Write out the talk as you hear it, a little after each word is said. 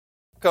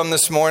Welcome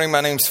this morning.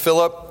 My name's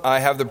Philip. I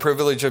have the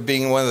privilege of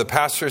being one of the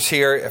pastors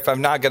here. If I've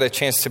not got a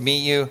chance to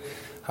meet you,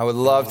 I would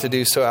love to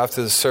do so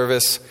after the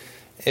service.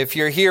 If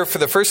you're here for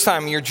the first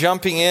time, you're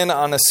jumping in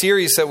on a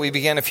series that we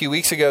began a few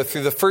weeks ago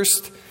through the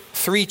first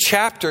 3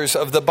 chapters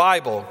of the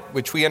Bible,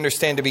 which we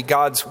understand to be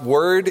God's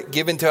Word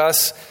given to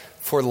us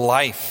for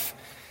life.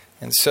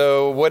 And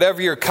so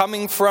whatever you're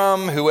coming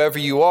from, whoever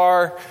you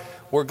are,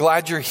 we're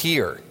glad you're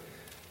here.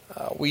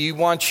 We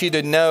want you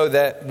to know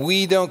that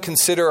we don't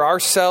consider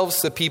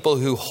ourselves the people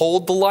who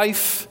hold the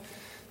life,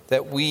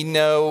 that we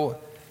know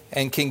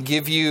and can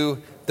give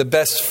you the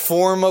best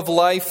form of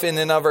life in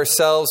and of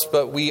ourselves,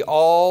 but we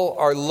all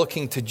are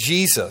looking to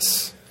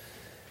Jesus,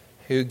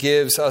 who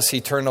gives us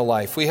eternal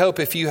life. We hope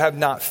if you have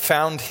not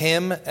found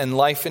Him and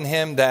life in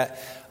Him, that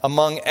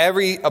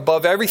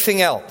above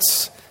everything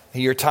else,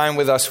 your time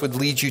with us would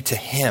lead you to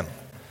Him.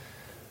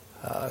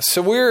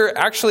 So we're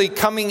actually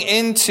coming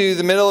into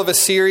the middle of a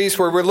series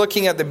where we're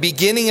looking at the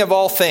beginning of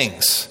all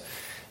things,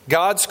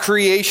 God's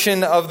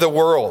creation of the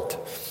world.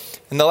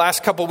 In the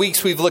last couple of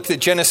weeks, we've looked at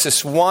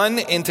Genesis 1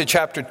 into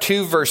chapter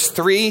 2, verse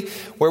 3,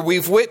 where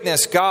we've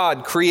witnessed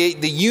God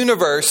create the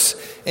universe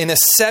in a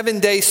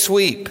 7-day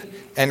sweep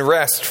and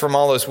rest from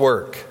all His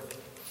work.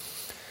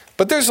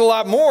 But there's a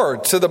lot more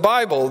to the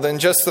Bible than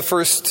just the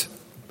first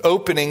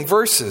opening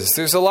verses.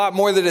 There's a lot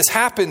more that has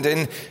happened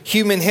in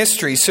human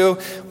history. So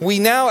we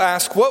now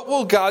ask, what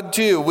will God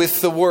do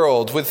with the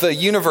world, with the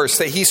universe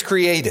that He's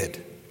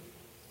created?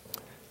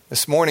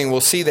 This morning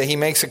we'll see that He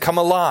makes it come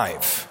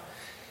alive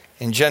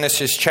in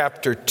Genesis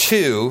chapter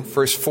 2,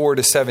 verse 4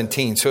 to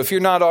 17. So if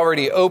you're not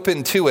already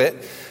open to it,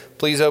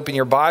 please open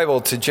your Bible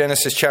to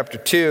Genesis chapter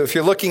 2. If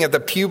you're looking at the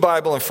Pew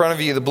Bible in front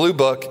of you, the blue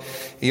book,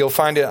 you'll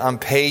find it on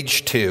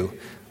page 2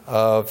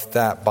 of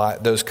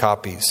those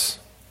copies.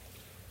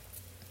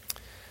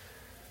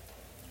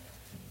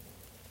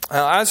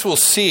 Now, as we'll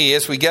see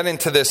as we get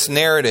into this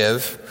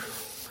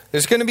narrative,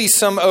 there's going to be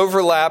some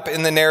overlap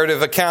in the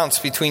narrative accounts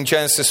between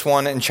Genesis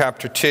 1 and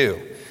chapter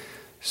 2.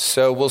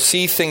 So we'll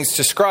see things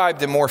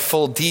described in more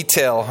full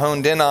detail,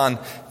 honed in on,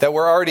 that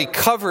were already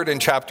covered in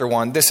chapter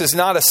 1. This is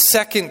not a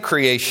second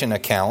creation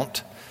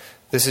account.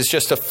 This is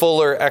just a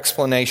fuller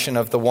explanation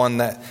of the one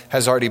that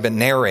has already been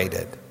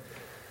narrated.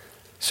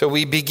 So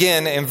we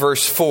begin in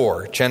verse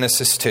 4,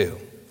 Genesis 2.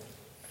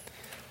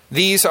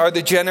 These are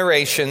the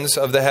generations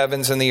of the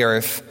heavens and the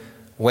earth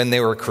when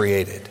they were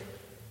created,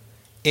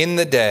 in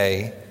the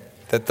day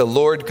that the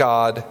Lord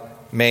God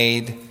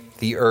made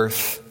the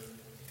earth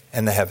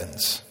and the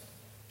heavens.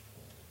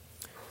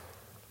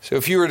 So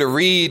if you were to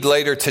read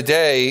later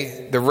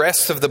today the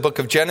rest of the book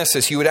of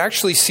Genesis, you would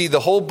actually see the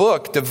whole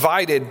book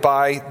divided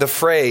by the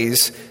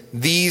phrase,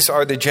 these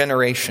are the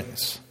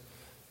generations.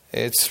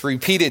 It's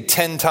repeated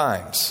 10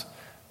 times,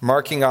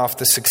 marking off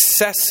the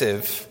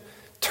successive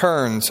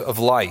turns of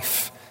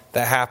life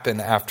that happen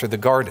after the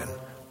garden,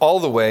 all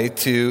the way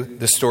to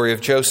the story of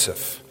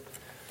Joseph.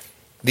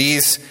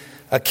 These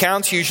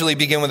accounts usually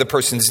begin with a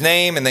person's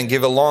name and then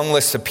give a long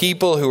list of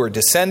people who are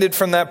descended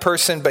from that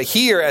person. But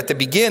here at the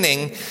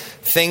beginning,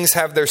 things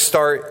have their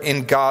start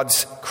in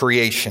God's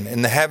creation,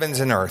 in the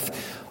heavens and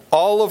earth.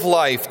 All of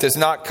life does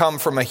not come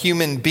from a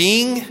human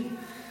being,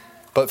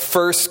 but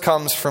first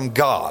comes from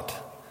God,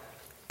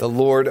 the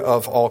Lord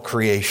of all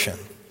creation.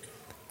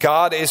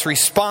 God is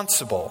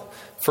responsible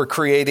for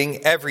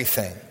creating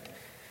everything.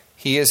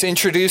 He is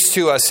introduced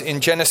to us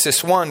in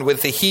Genesis 1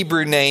 with the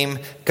Hebrew name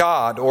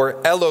God or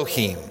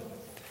Elohim.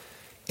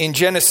 In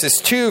Genesis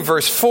 2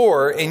 verse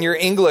 4, in your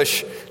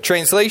English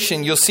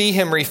translation, you'll see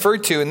Him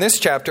referred to in this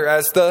chapter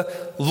as the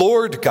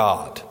Lord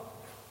God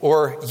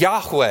or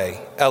Yahweh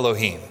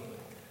Elohim.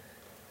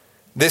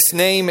 This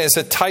name is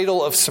a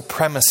title of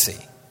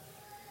supremacy.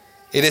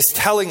 It is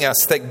telling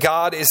us that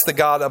God is the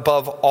God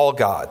above all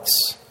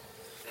gods.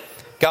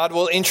 God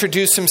will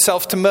introduce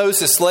Himself to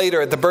Moses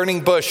later at the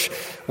burning bush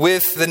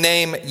with the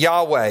name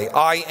Yahweh,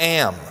 I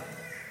am.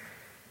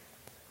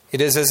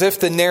 It is as if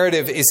the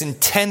narrative is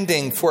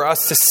intending for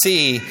us to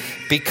see,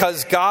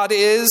 because God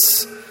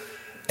is,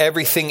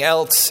 everything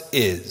else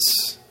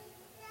is.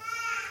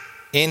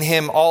 In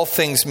Him all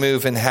things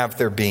move and have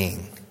their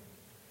being.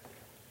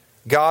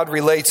 God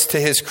relates to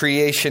His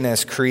creation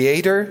as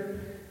creator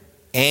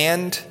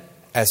and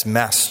as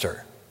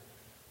master,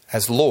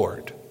 as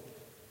Lord.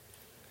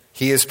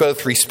 He is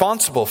both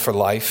responsible for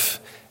life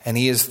and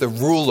He is the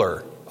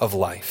ruler of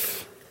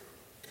life.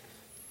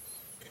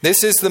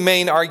 This is the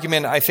main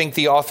argument I think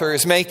the author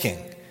is making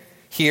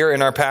here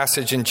in our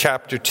passage in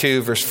chapter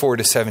 2, verse 4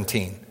 to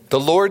 17.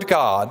 The Lord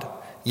God,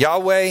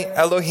 Yahweh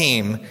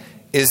Elohim,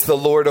 is the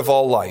Lord of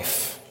all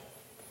life.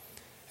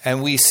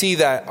 And we see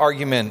that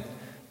argument,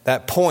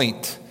 that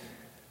point,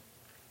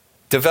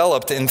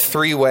 developed in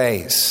 3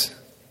 ways.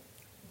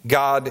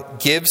 God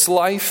gives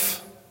life,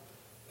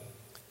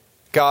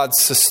 God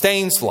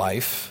sustains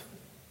life,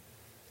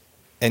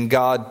 and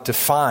God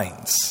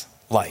defines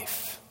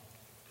life.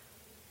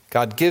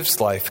 God gives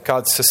life,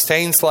 God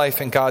sustains life,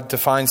 and God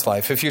defines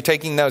life. If you're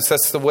taking notes,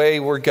 that's the way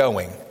we're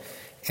going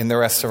in the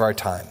rest of our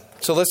time.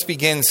 So let's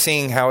begin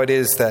seeing how it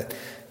is that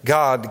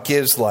God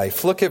gives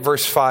life. Look at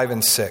verse 5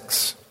 and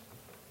 6.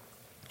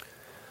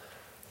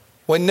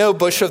 When no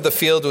bush of the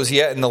field was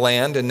yet in the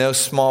land, and no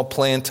small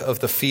plant of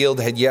the field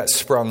had yet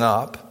sprung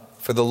up,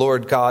 for the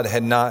Lord God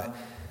had not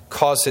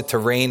caused it to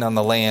rain on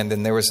the land,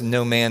 and there was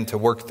no man to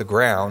work the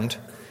ground,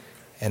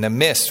 and a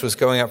mist was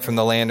going up from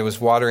the land and was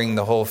watering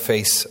the whole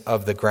face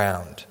of the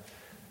ground.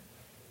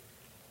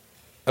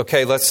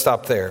 Okay, let's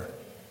stop there.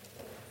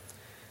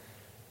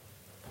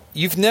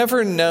 You've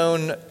never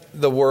known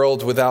the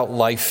world without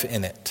life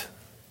in it.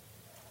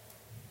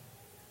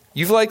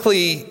 You've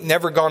likely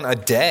never gone a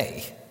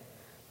day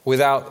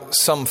without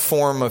some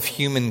form of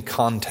human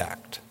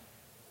contact.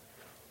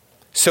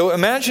 So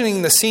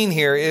imagining the scene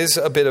here is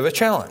a bit of a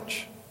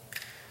challenge.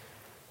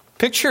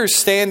 Picture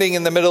standing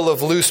in the middle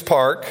of Luce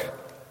Park,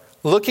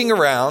 looking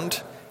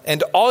around,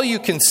 and all you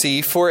can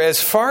see, for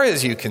as far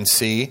as you can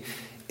see,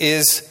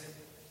 is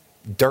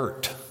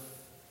dirt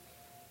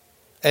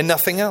and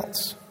nothing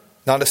else.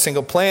 Not a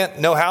single plant,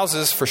 no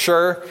houses for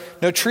sure,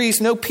 no trees,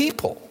 no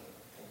people.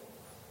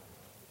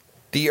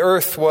 The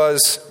earth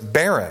was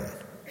barren.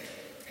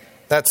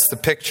 That's the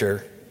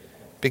picture,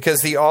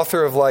 because the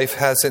author of life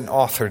hasn't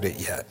authored it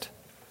yet.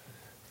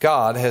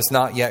 God has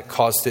not yet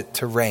caused it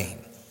to rain.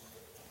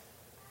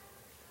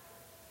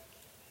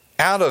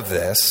 Out of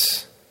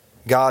this,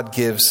 God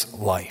gives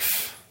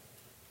life.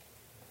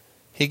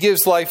 He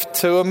gives life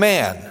to a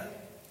man.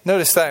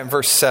 Notice that in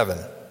verse 7.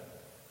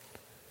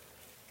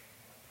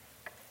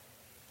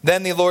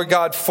 Then the Lord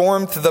God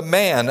formed the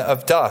man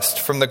of dust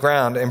from the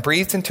ground and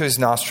breathed into his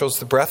nostrils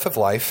the breath of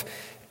life,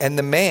 and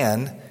the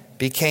man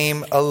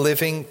became a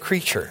living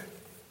creature.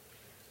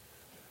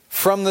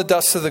 From the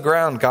dust of the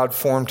ground, God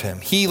formed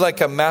him. He,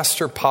 like a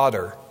master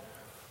potter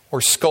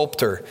or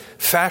sculptor,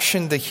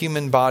 fashioned the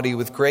human body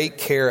with great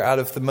care out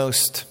of the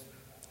most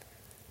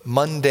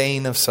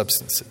mundane of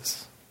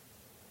substances.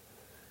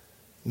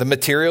 The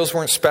materials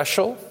weren't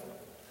special,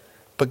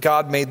 but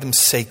God made them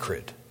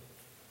sacred.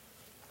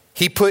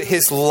 He put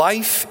his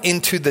life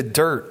into the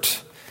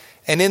dirt.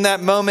 And in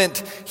that moment,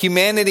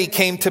 humanity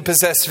came to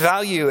possess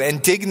value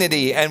and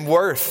dignity and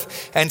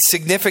worth and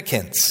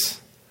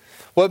significance.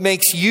 What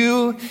makes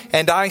you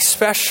and I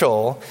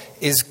special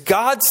is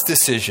God's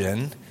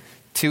decision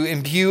to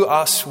imbue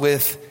us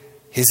with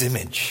his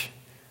image,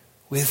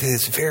 with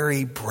his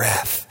very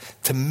breath,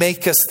 to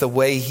make us the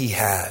way he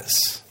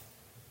has.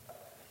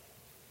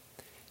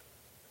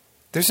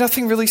 There's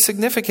nothing really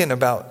significant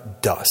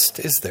about dust,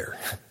 is there?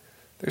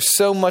 There's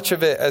so much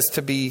of it as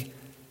to be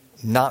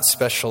not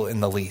special in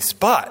the least.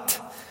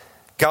 But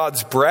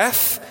God's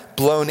breath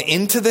blown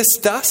into this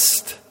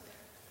dust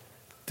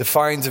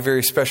defines a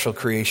very special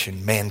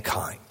creation,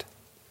 mankind.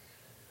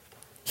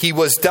 He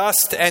was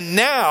dust, and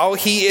now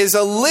he is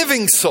a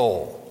living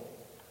soul.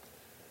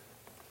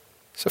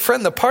 So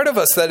friend, the part of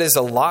us that is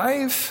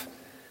alive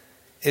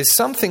is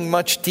something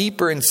much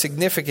deeper and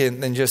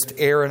significant than just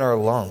air in our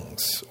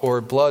lungs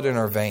or blood in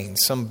our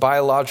veins, some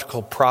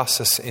biological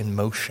process in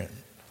motion.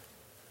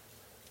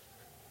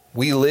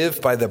 We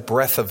live by the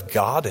breath of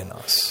God in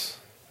us.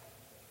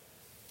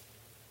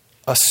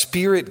 A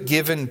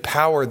spirit-given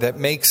power that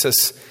makes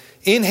us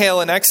inhale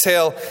and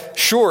exhale,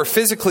 sure,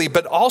 physically,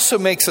 but also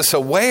makes us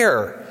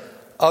aware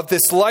of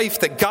this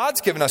life that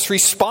God's given us,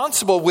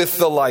 responsible with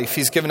the life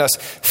he's given us,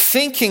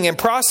 thinking and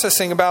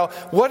processing about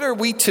what are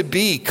we to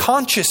be,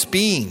 conscious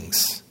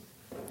beings.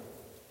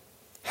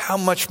 How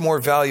much more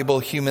valuable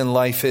human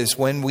life is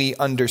when we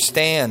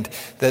understand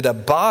that a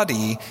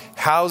body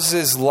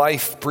houses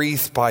life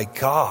breathed by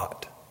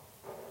God.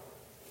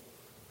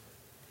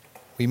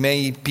 We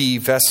may be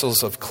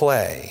vessels of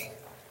clay,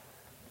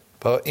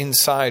 but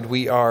inside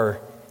we are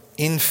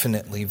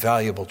infinitely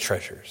valuable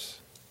treasures.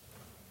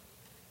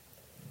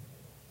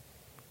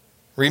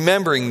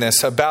 Remembering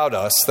this about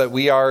us, that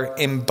we are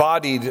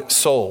embodied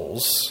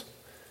souls,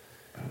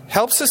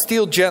 helps us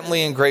deal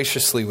gently and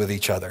graciously with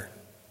each other.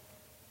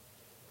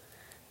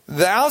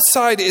 The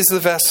outside is the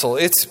vessel.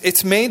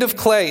 It's made of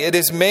clay. It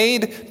is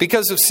made,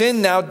 because of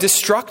sin, now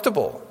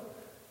destructible.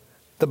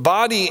 The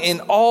body in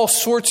all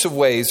sorts of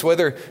ways,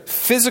 whether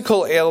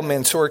physical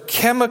ailments or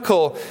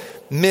chemical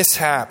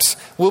mishaps,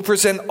 will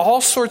present all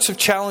sorts of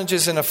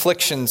challenges and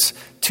afflictions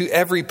to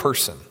every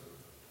person,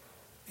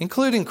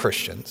 including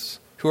Christians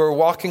who are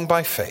walking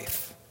by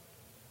faith.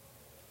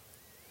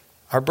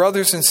 Our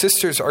brothers and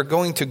sisters are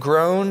going to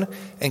groan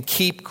and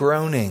keep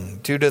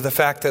groaning due to the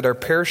fact that our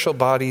perishable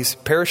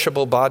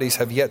bodies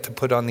have yet to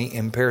put on the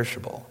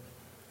imperishable.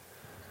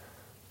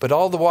 But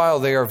all the while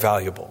they are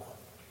valuable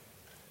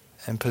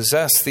and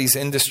possess these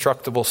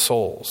indestructible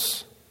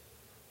souls.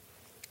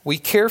 We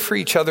care for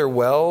each other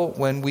well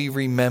when we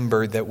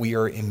remember that we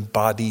are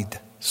embodied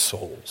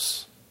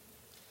souls.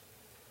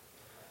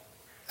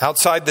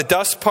 Outside, the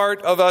dust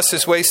part of us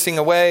is wasting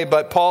away,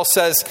 but Paul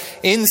says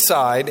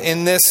inside,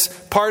 in this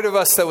part of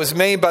us that was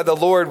made by the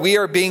Lord, we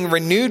are being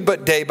renewed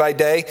but day by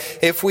day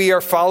if we are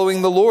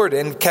following the Lord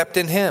and kept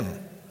in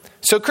him.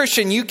 So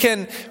Christian, you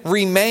can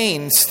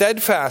remain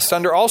steadfast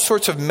under all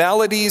sorts of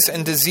maladies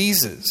and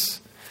diseases.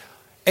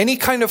 Any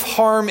kind of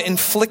harm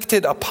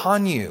inflicted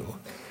upon you.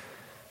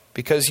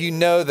 because you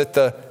know that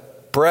the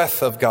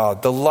breath of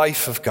God, the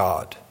life of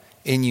God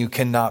in you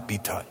cannot be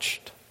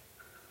touched.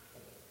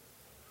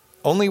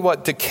 Only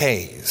what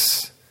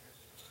decays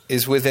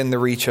is within the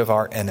reach of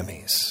our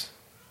enemies.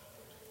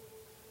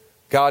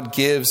 God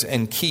gives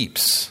and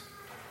keeps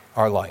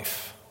our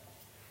life.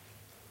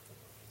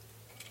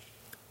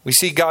 We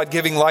see God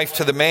giving life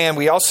to the man.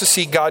 We also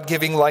see God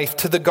giving life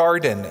to the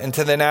garden and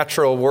to the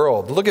natural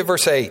world. Look at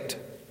verse 8.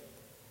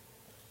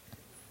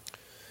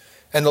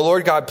 And the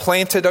Lord God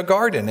planted a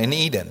garden in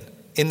Eden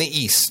in the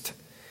east,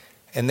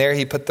 and there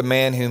he put the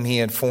man whom he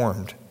had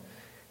formed.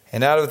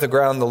 And out of the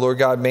ground the Lord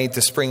God made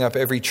to spring up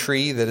every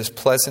tree that is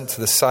pleasant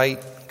to the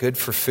sight, good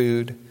for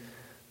food.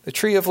 The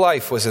tree of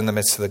life was in the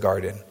midst of the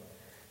garden,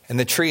 and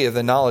the tree of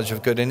the knowledge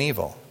of good and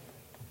evil.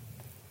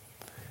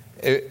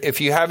 If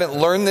you haven't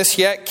learned this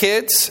yet,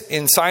 kids,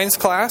 in science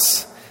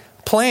class,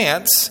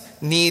 plants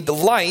need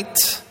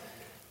light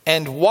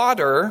and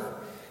water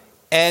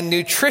and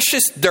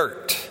nutritious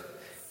dirt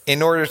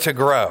in order to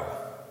grow.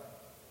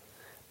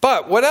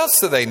 But what else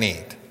do they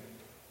need?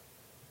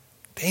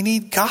 They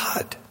need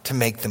God to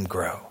make them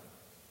grow.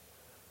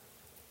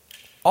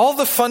 All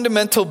the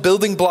fundamental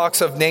building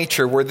blocks of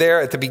nature were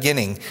there at the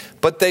beginning,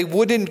 but they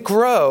wouldn't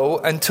grow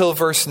until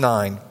verse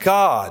 9.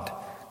 God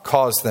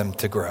caused them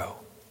to grow.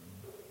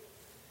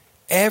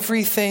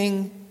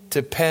 Everything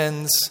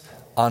depends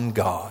on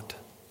God.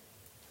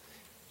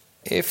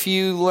 If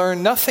you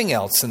learn nothing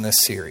else in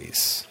this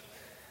series,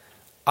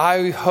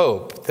 I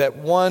hope that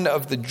one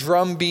of the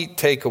drumbeat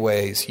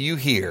takeaways you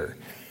hear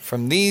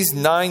from these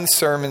 9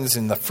 sermons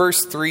in the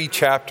first 3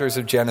 chapters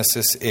of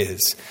Genesis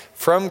is,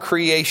 from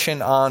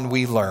creation on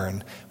we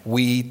learn,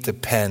 we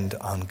depend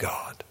on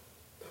God.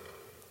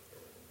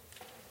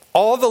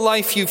 All the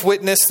life you've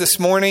witnessed this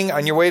morning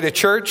on your way to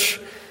church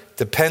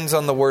depends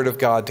on the Word of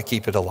God to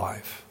keep it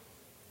alive.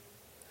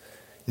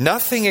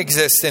 Nothing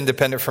exists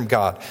independent from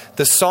God.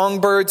 The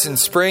songbirds in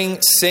spring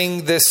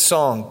sing this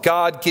song,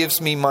 God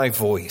gives me my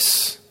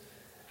voice.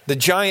 The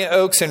giant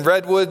oaks and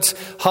redwoods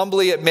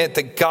humbly admit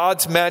that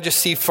God's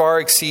majesty far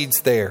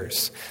exceeds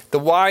theirs. The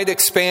wide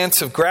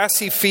expanse of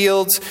grassy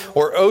fields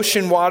or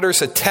ocean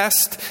waters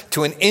attest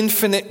to an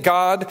infinite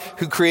God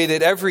who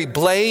created every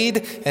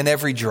blade and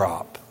every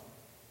drop.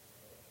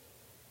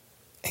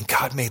 And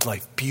God made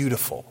life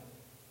beautiful.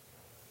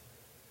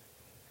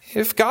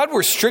 If God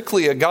were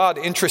strictly a God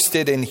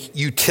interested in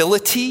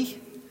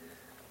utility,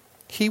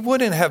 he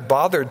wouldn't have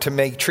bothered to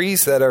make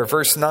trees that are,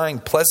 verse 9,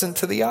 pleasant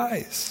to the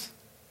eyes.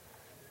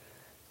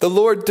 The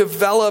Lord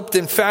developed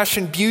and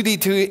fashioned beauty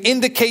to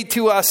indicate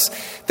to us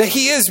that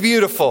he is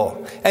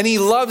beautiful and he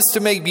loves to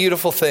make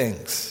beautiful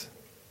things.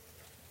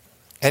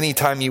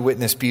 Anytime you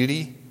witness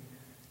beauty,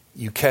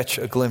 you catch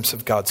a glimpse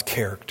of God's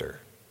character.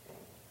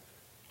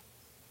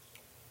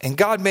 And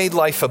God made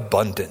life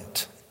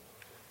abundant.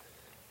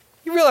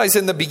 You realize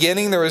in the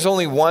beginning there was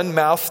only one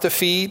mouth to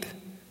feed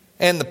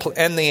and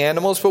the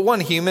animals, but one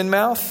human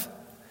mouth.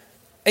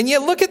 And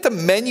yet look at the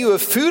menu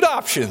of food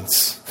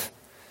options.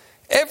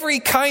 Every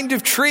kind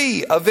of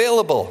tree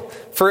available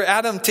for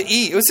Adam to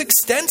eat. It was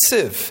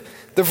extensive.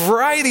 The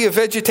variety of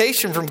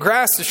vegetation from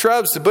grass to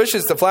shrubs to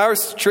bushes to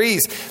flowers to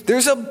trees.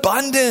 There's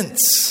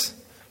abundance.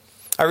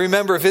 I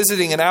remember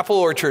visiting an apple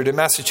orchard in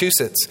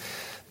Massachusetts.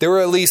 There were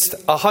at least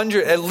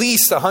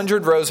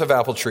 100 rows of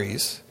apple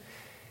trees.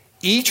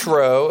 Each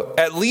row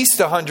at least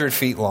 100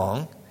 feet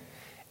long.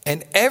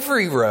 And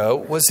every row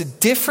was a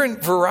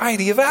different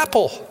variety of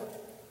apple.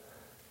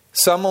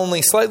 Some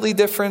only slightly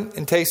different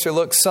in taste or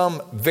look,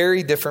 some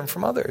very different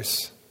from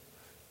others.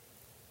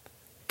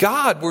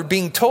 God, we're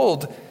being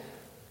told,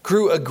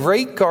 grew a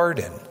great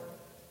garden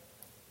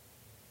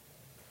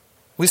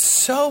with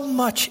so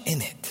much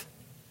in it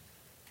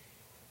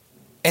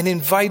and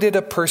invited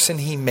a person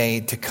he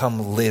made to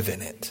come live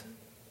in it.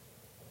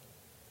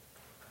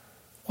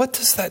 What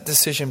does that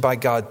decision by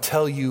God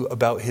tell you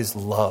about his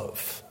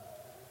love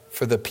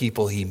for the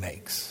people he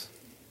makes?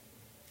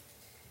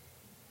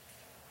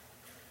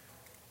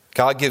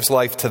 God gives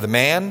life to the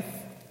man,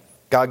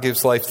 God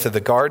gives life to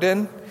the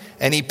garden,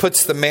 and he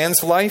puts the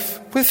man's life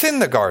within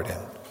the garden.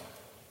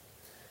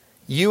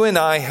 You and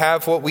I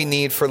have what we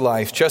need for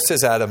life, just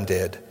as Adam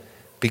did,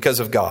 because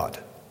of God.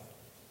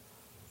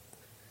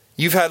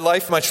 You've had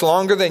life much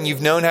longer than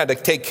you've known how to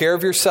take care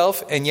of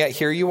yourself, and yet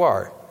here you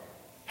are,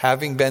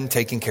 having been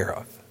taken care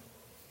of.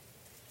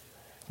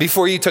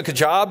 Before you took a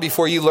job,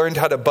 before you learned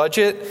how to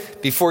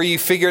budget, before you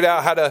figured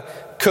out how to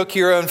cook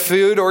your own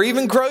food or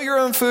even grow your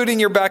own food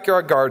in your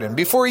backyard garden,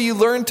 before you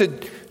learned to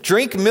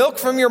drink milk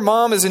from your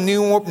mom as a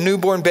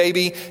newborn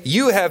baby,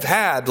 you have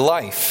had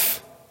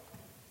life.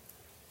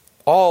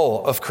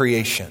 All of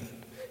creation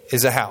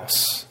is a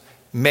house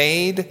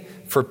made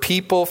for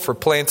people, for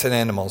plants and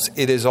animals.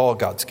 It is all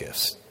God's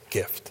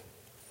gift.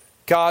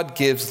 God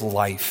gives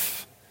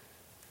life.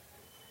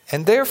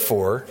 And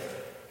therefore,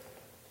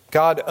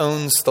 God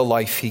owns the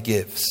life he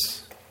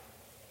gives.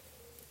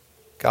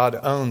 God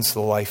owns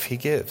the life he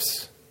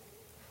gives.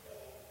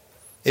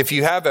 If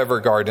you have ever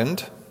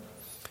gardened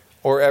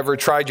or ever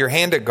tried your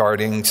hand at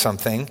gardening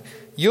something,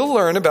 you'll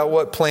learn about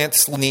what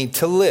plants need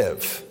to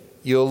live.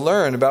 You'll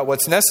learn about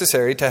what's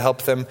necessary to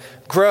help them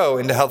grow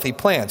into healthy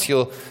plants.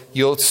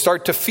 You'll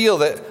start to feel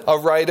that a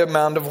right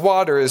amount of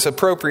water is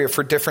appropriate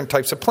for different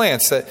types of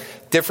plants, that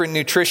different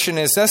nutrition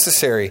is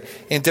necessary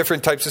in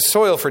different types of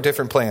soil for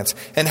different plants,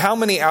 and how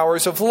many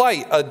hours of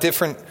light a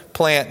different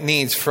plant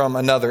needs from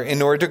another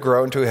in order to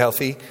grow into a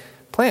healthy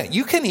plant.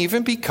 You can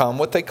even become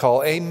what they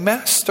call a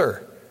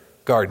master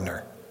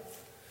gardener.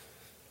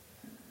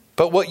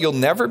 But what you'll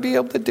never be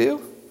able to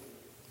do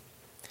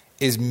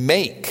is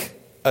make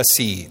a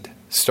seed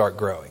start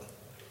growing.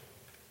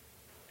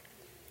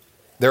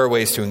 There are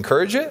ways to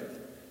encourage it,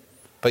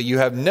 but you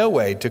have no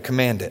way to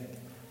command it.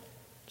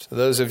 So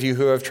those of you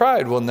who have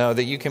tried will know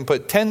that you can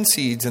put 10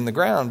 seeds in the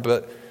ground,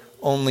 but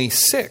only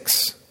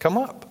 6 come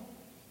up.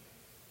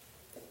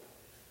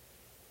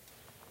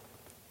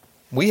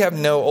 We have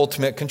no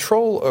ultimate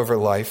control over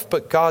life,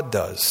 but God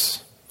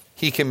does.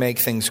 He can make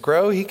things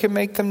grow. He can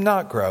make them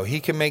not grow. He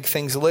can make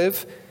things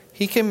live.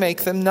 He can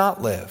make them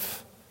not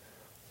live.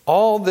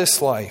 All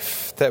this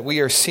life that we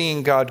are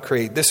seeing God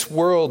create, this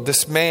world,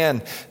 this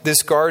man,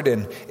 this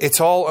garden,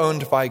 it's all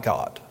owned by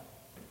God.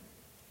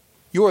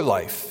 Your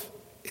life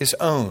is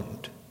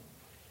owned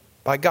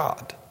by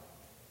God.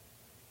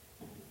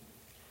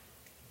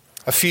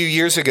 A few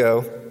years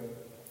ago,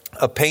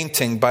 a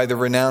painting by the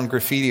renowned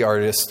graffiti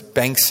artist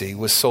Banksy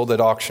was sold at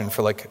auction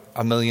for like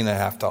 $1.5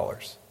 million.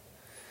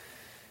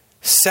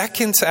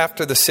 Seconds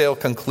after the sale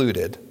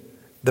concluded,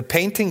 the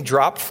painting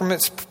dropped from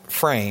its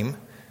frame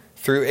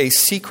through a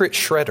secret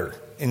shredder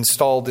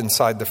installed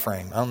inside the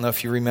frame. I don't know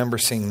if you remember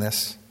seeing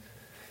this.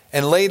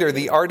 And later,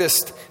 the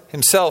artist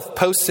himself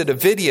posted a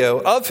video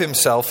of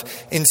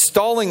himself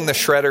installing the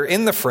shredder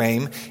in the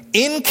frame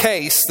in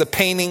case the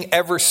painting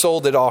ever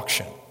sold at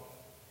auction.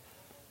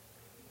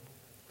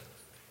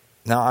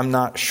 Now, I'm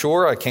not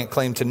sure, I can't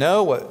claim to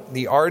know what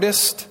the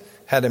artist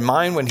had in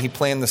mind when he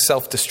planned the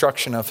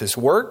self-destruction of his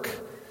work.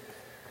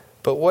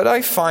 But what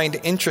I find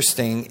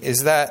interesting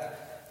is that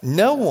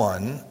no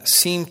one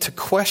seemed to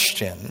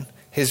question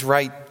his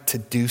right to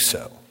do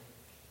so.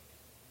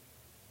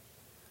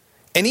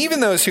 And even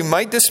those who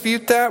might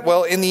dispute that,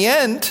 well, in the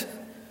end,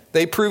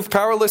 they proved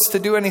powerless to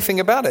do anything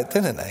about it,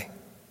 didn't they?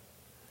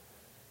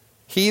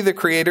 He, the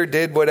Creator,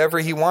 did whatever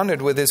he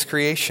wanted with his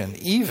creation,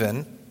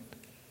 even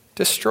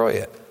destroy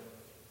it.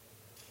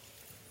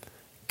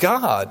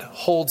 God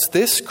holds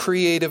this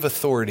creative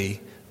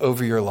authority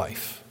over your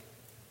life.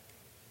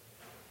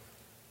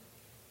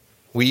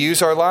 We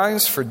use our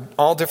lives for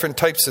all different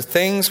types of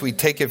things. We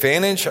take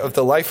advantage of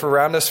the life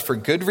around us for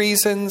good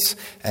reasons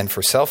and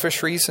for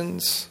selfish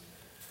reasons.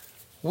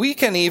 We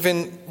can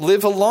even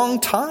live a long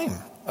time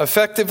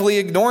effectively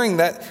ignoring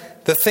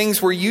that the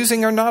things we're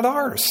using are not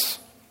ours.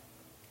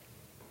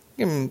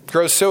 You can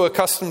grow so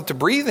accustomed to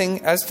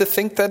breathing as to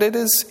think that it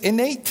is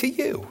innate to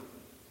you.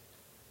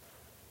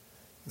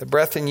 The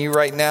breath in you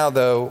right now,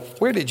 though,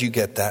 where did you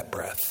get that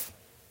breath?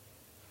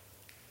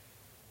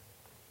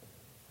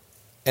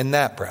 And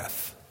that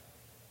breath.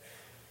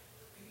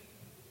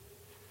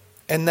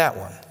 And that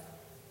one.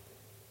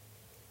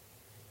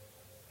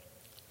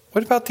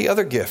 What about the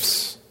other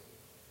gifts?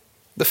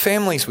 The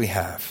families we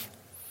have.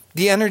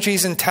 The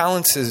energies and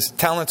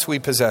talents we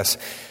possess.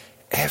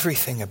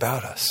 Everything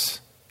about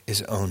us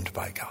is owned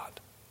by God.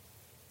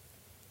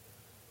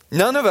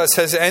 None of us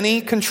has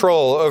any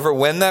control over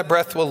when that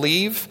breath will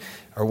leave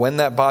or when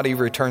that body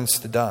returns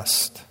to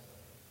dust.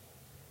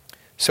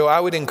 So I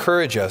would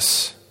encourage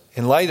us,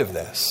 in light of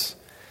this,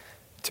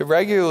 to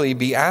regularly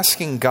be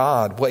asking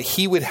God what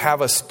he would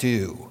have us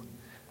do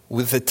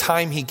with the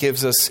time he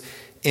gives us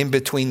in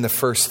between the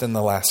first and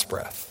the last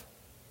breath.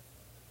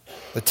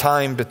 The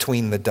time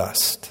between the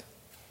dust.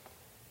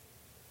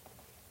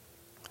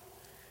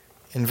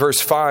 In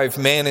verse 5,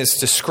 man is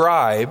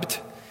described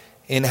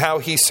in how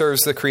he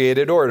serves the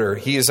created order.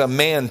 He is a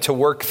man to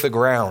work the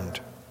ground.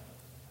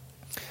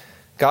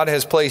 God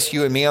has placed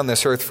you and me on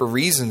this earth for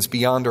reasons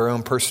beyond our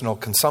own personal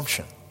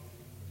consumption.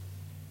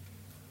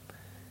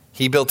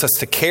 He built us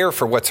to care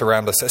for what's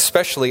around us,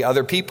 especially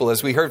other people,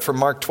 as we heard from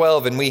Mark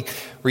 12, and we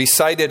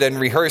recited and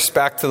rehearsed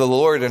back to the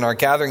Lord in our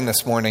gathering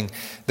this morning.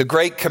 The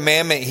great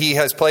commandment he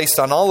has placed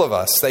on all of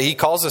us, that he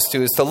calls us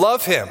to, is to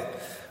love him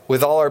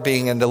with all our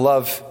being and to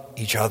love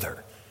each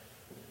other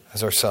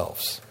as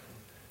ourselves.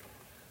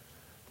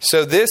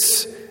 So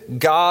this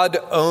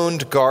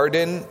God-owned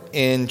garden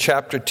in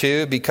chapter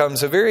 2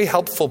 becomes a very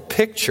helpful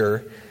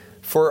picture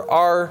for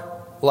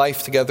our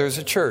life together as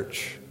a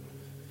church.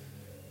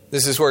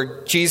 This is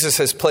where Jesus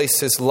has placed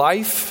his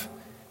life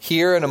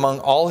here and among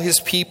all his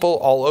people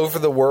all over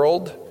the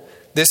world.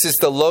 This is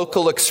the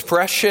local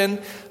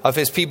expression of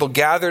his people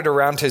gathered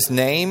around his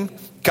name.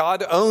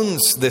 God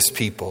owns this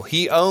people.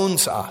 He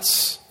owns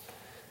us.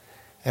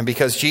 And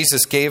because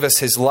Jesus gave us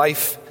his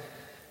life,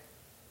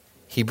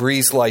 he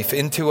breathes life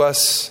into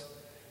us,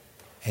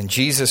 and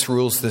Jesus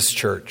rules this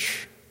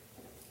church.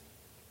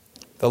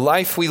 The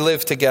life we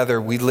live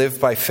together, we live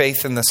by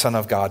faith in the Son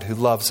of God who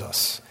loves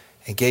us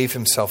and gave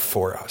himself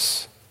for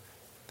us.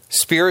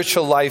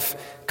 Spiritual life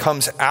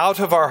comes out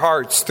of our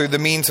hearts through the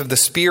means of the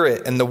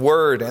Spirit and the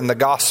Word and the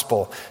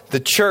gospel. The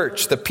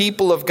church, the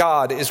people of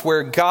God, is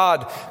where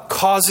God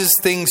causes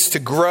things to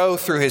grow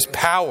through His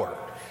power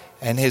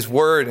and His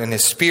Word and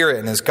His Spirit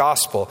and His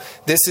gospel.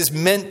 This is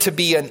meant to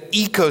be an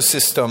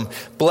ecosystem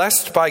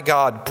blessed by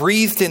God,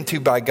 breathed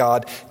into by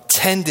God,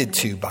 tended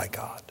to by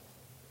God.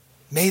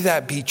 May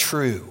that be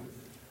true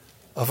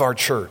of our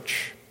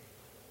church.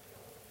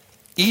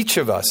 Each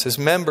of us as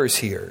members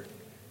here,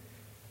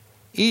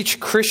 each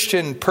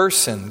Christian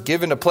person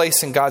given a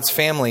place in God's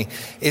family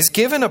is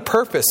given a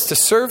purpose to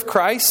serve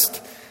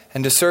Christ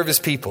and to serve His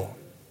people.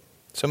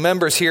 So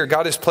members here,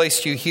 God has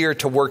placed you here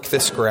to work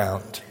this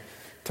ground,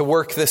 to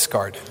work this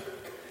garden,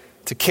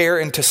 to care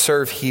and to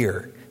serve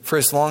here for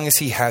as long as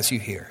He has you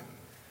here.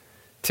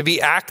 To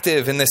be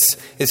active in this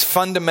is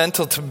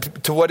fundamental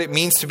to what it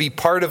means to be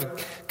part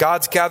of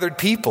God's gathered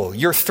people.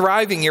 Your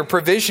thriving, your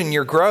provision,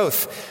 your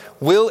growth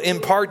will in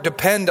part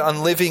depend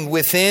on living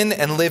within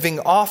and living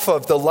off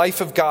of the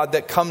life of God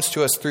that comes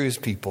to us through His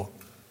people.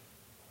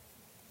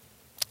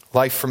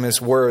 Life from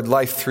His Word,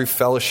 life through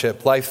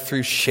fellowship, life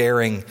through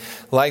sharing,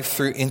 life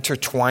through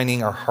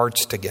intertwining our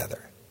hearts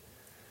together.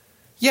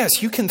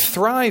 Yes, you can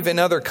thrive in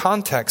other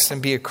contexts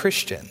and be a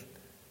Christian.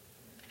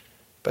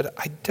 But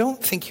I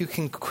don't think you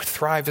can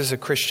thrive as a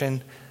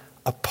Christian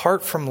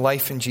apart from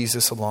life in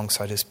Jesus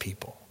alongside His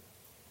people.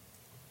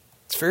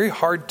 It's very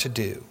hard to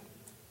do.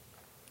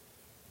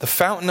 The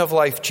fountain of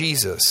life,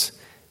 Jesus,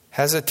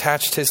 has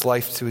attached His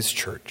life to His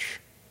church.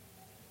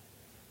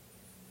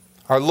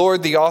 Our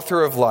Lord, the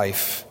author of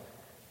life,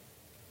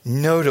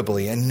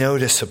 notably and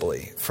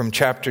noticeably from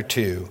chapter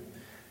 2,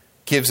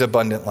 gives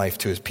abundant life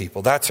to His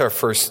people. That's our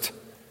first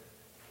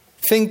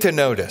thing to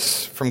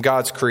notice from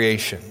God's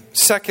creation.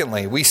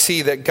 Secondly, we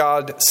see that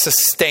God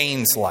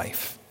sustains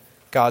life.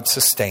 God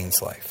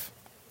sustains life.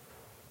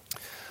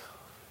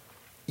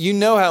 You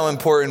know how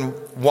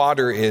important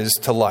water is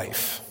to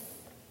life.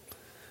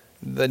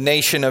 The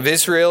nation of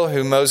Israel,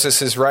 who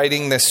Moses is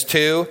writing this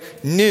to,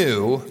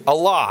 knew a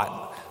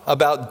lot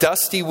about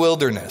dusty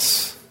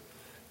wilderness.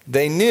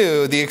 They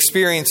knew the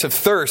experience of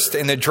thirst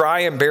in a dry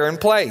and barren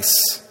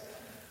place.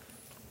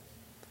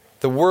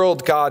 The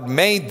world God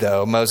made,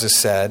 though, Moses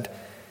said,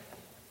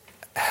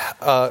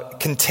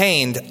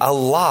 contained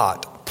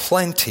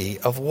plenty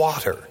of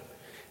water.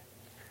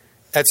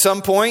 At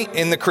some point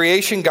in the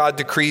creation, God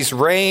decrees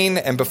rain,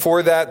 and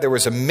before that there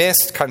was a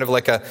mist, kind of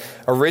like a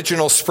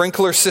original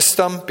sprinkler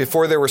system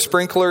before there were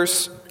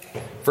sprinklers,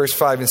 verse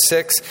 5 and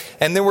 6.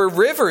 And there were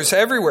rivers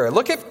everywhere.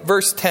 Look at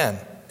verse 10.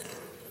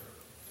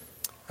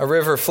 A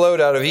river flowed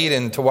out of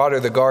Eden to water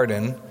the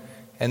garden,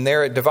 and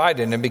there it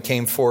divided and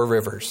became 4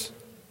 rivers.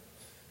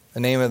 The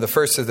name of the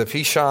first is the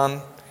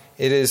Pishon.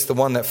 It is the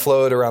one that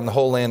flowed around the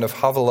whole land of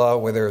Havilah,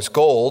 where there is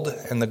gold,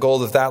 and the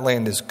gold of that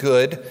land is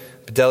good.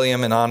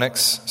 Bdellium and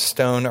onyx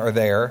stone are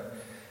there.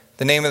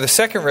 The name of the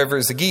second river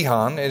is the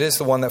Gihon. It is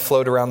the one that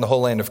flowed around the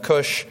whole land of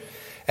Cush.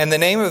 And the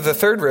name of the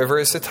third river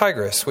is the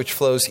Tigris, which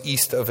flows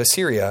east of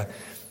Assyria.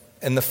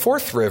 And the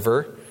fourth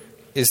river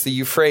is the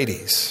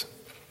Euphrates.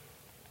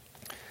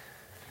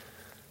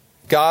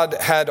 God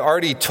had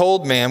already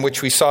told man,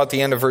 which we saw at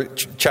the end of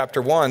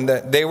chapter 1,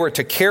 that they were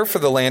to care for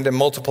the land and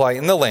multiply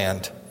in the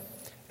land.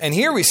 And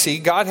here we see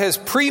God has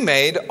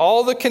pre-made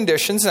all the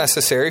conditions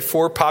necessary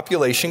for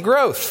population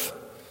growth.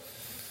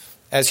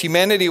 As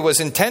humanity was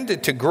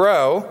intended to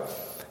grow,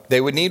 they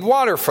would need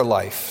water for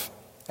life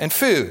and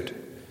food.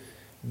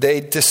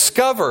 They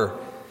discover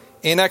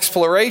in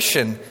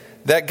exploration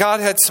that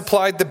God had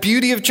supplied the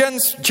beauty of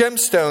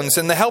gemstones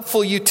and the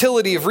helpful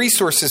utility of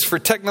resources for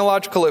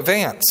technological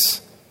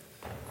advance.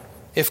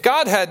 If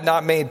God had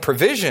not made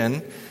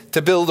provision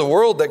to build a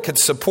world that could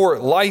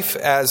support life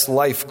as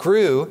life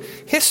grew,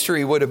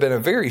 history would have been a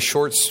very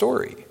short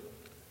story.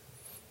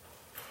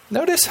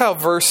 Notice how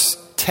verse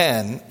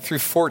 10 through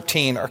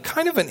 14 are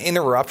kind of an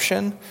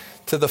interruption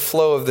to the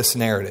flow of this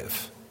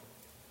narrative.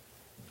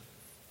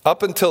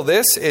 Up until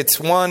this, it's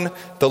one,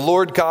 the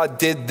Lord God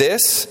did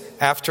this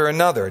after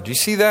another. Do you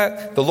see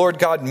that? The Lord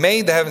God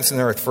made the heavens and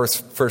the earth,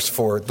 verse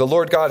 4. The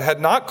Lord God had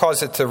not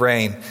caused it to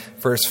rain,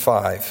 verse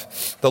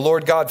 5. The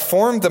Lord God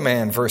formed the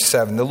man, verse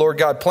 7. The Lord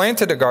God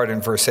planted a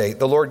garden, verse 8.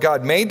 The Lord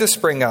God made the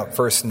spring up,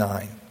 verse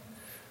 9.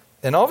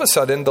 Then all of a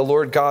sudden, the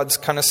Lord God's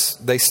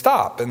they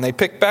stop and they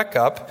pick back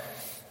up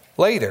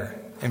later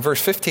in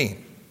verse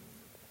 15.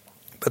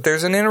 But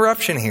there's an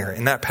interruption here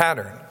in that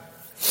pattern.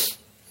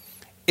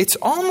 It's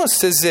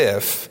almost as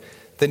if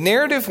the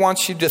narrative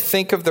wants you to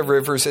think of the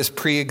rivers as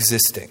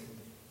pre-existing.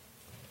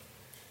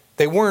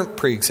 They weren't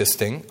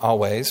pre-existing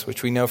always,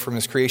 which we know from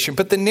His creation,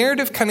 but the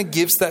narrative kind of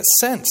gives that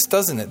sense,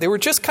 doesn't it? They were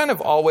just kind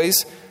of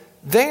always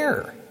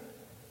there.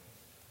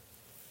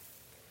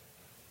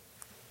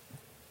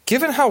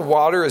 Given how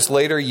water is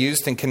later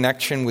used in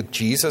connection with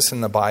Jesus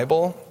in the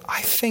Bible,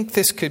 I think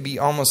this could be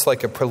almost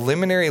like a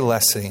preliminary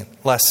lesson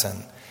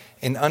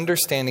in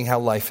understanding how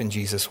life in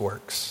Jesus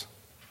works.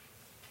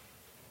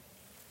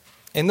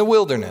 In the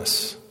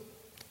wilderness,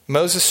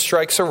 Moses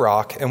strikes a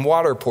rock and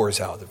water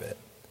pours out of it.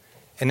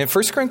 And in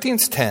 1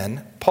 Corinthians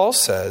 10, Paul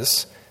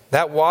says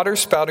That water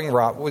spouting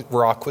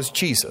rock was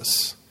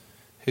Jesus,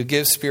 who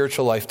gives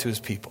spiritual life to his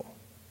people.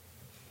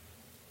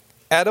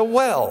 At a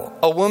well,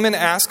 a woman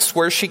asks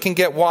where she can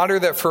get water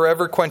that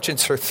forever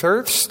quenches her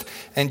thirst,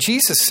 and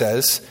Jesus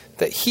says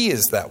that he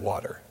is that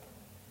water.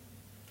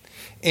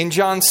 In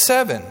John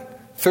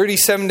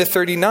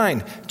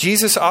 7:37-39,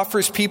 Jesus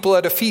offers people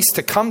at a feast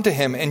to come to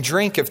him and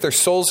drink if their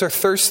souls are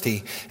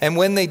thirsty. And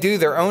when they do,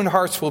 their own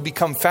hearts will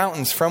become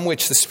fountains from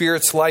which the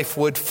Spirit's life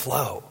would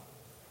flow.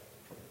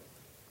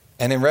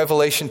 And in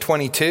Revelation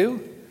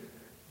 22,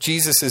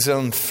 Jesus'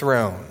 own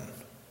throne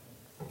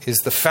is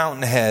the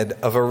fountainhead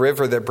of a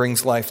river that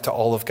brings life to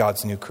all of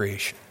God's new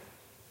creation.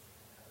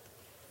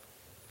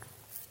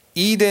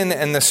 Eden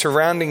and the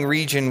surrounding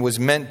region was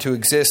meant to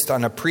exist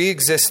on a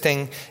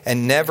pre-existing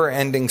and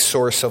never-ending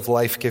source of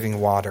life-giving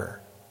water.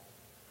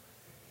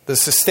 The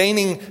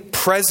sustaining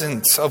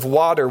presence of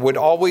water would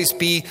always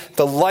be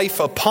the life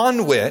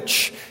upon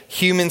which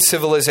human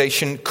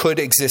civilization could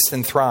exist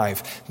and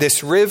thrive.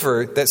 This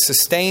river that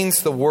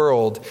sustains the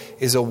world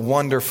is a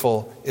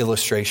wonderful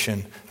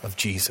illustration of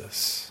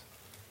Jesus.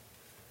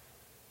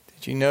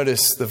 Did you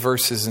notice the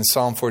verses in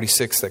Psalm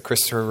 46 that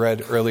Christopher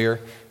read earlier?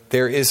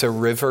 There is a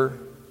river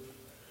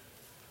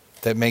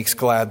that makes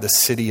glad the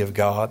city of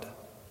God,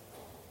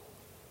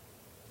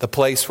 the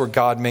place where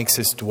God makes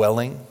his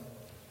dwelling.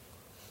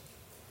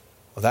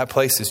 Well, that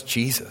place is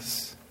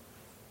Jesus.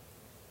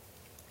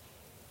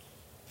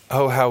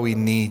 Oh, how we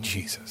need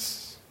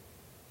Jesus.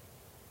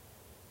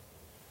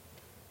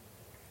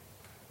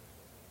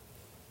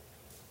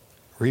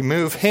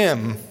 Remove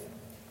him,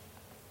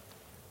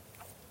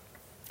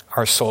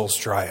 our souls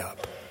dry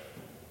up.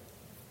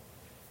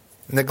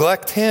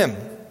 Neglect him,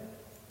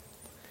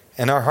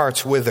 and our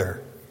hearts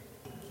wither.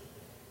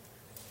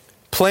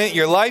 Plant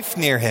your life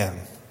near him,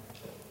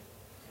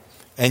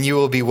 and you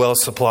will be well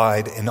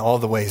supplied in all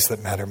the ways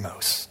that matter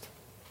most.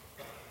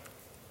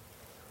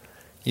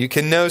 You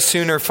can no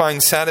sooner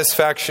find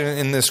satisfaction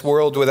in this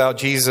world without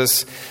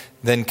Jesus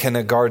than can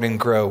a garden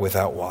grow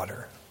without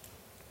water.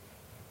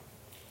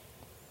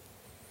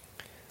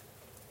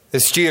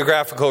 This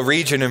geographical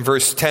region in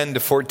verse 10 to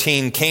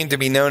 14 came to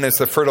be known as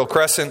the Fertile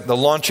Crescent, the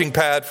launching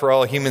pad for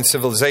all human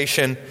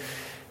civilization,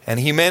 and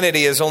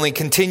humanity has only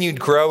continued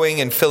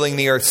growing and filling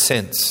the earth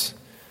since.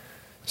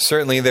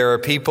 Certainly there are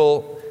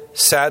people,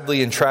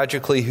 sadly and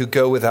tragically, who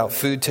go without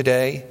food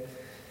today.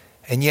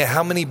 And yet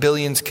how many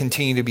billions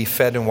continue to be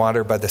fed and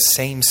watered by the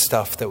same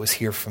stuff that was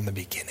here from the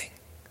beginning?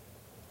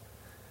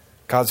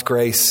 God's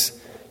grace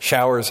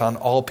showers on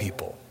all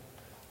people,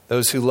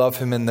 those who love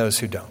him and those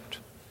who don't.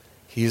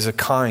 He is a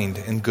kind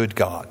and good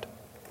God.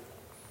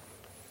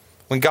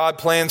 When God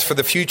plans for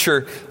the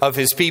future of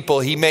his people,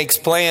 he makes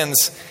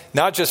plans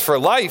not just for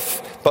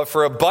life, but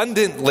for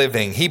abundant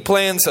living. He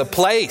plans a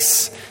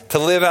place to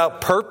live out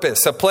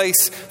purpose, a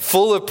place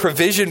full of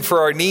provision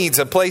for our needs,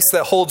 a place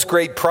that holds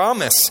great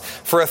promise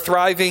for a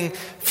thriving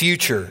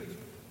future.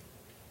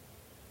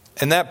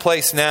 And that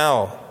place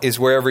now is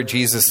wherever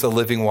Jesus, the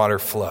living water,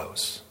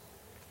 flows.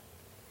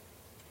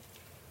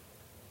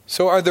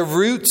 So are the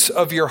roots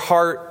of your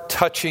heart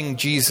touching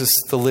Jesus,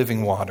 the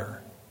living water?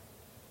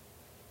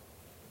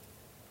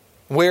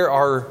 Where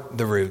are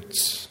the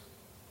roots?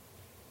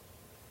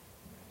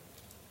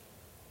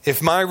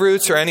 If my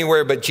roots are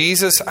anywhere but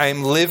Jesus, I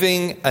am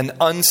living an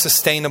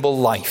unsustainable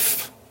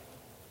life.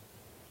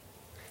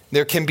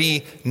 There can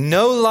be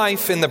no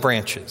life in the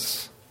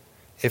branches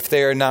if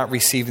they are not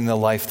receiving the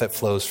life that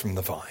flows from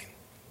the vine.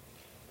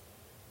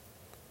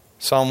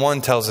 Psalm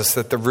 1 tells us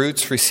that the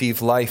roots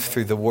receive life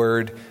through the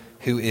Word,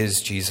 who is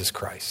Jesus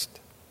Christ.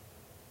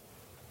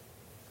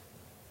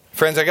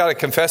 Friends, I got to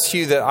confess to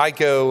you that I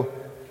go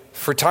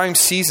for time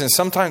seasons,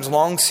 sometimes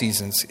long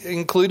seasons,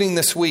 including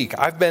this week.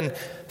 I've been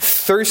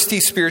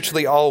thirsty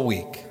spiritually all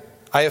week.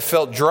 I have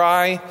felt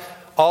dry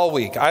all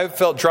week. I have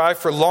felt dry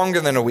for longer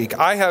than a week.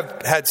 I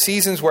have had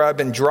seasons where I've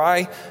been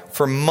dry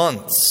for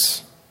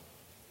months.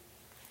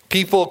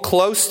 People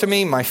close to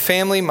me, my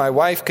family, my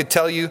wife could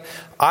tell you,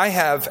 I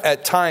have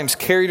at times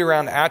carried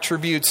around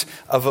attributes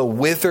of a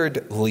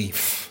withered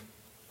leaf.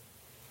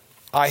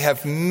 I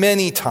have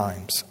many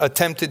times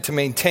attempted to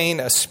maintain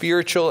a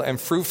spiritual and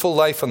fruitful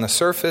life on the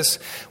surface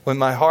when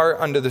my heart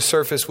under the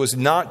surface was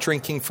not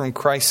drinking from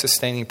Christ's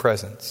sustaining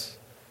presence.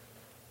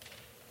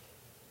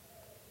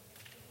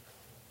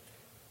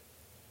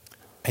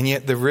 And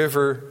yet the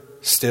river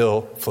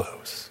still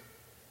flows.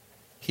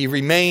 He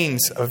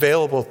remains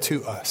available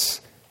to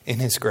us in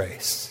his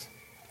grace.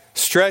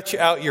 Stretch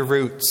out your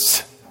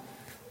roots.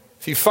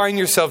 If you find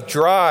yourself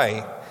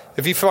dry,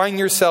 if you find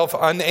yourself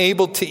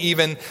unable to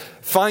even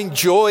find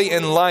joy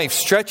in life,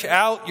 stretch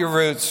out your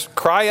roots.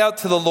 Cry out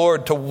to the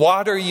Lord to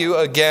water you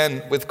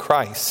again with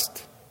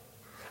Christ.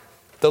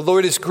 The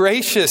Lord is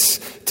gracious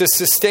to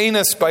sustain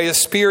us by a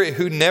Spirit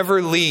who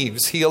never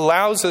leaves. He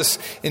allows us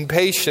in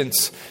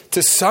patience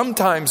to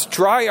sometimes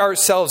dry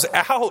ourselves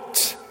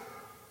out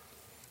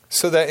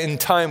so that in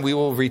time we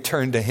will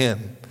return to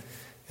him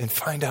and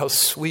find how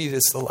sweet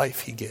is the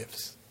life he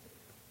gives.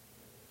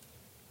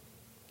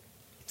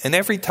 And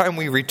every time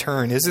we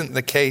return, isn't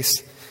the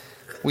case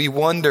we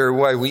wonder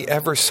why we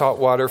ever sought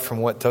water from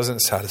what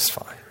doesn't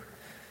satisfy,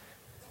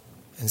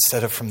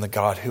 instead of from the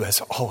God who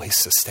has always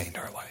sustained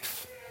our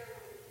life.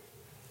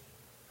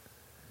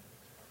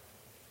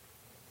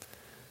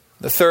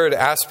 The third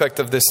aspect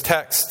of this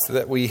text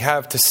that we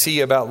have to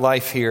see about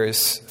life here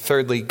is,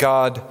 thirdly,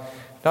 God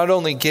not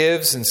only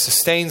gives and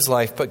sustains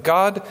life, but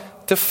God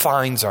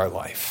defines our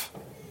life.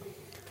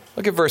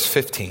 Look at verse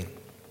 15.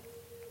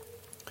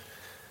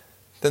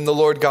 Then the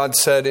Lord God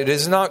said, "It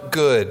is not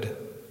good."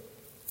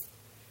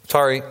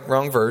 Sorry,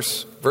 wrong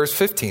verse. Verse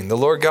 15. The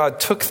Lord God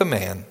took the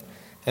man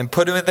and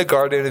put him in the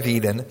Garden of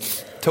Eden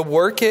to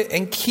work it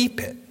and keep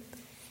it.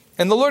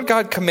 And the Lord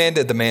God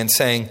commanded the man,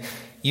 saying,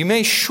 "You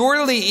may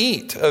surely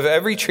eat of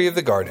every tree of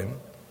the garden,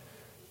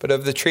 but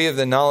of the tree of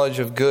the knowledge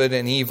of good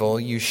and evil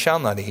you shall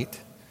not eat.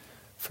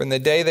 For in the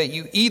day that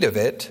you eat of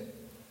it,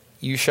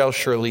 you shall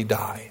surely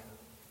die."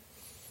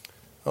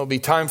 There'll be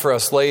time for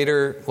us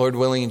later, Lord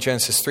willing, in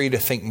Genesis 3 to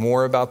think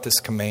more about this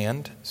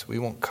command, so we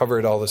won't cover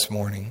it all this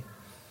morning.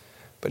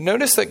 But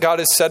notice that God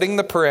is setting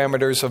the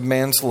parameters of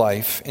man's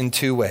life in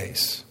two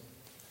ways.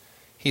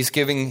 He's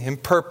giving him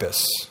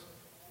purpose,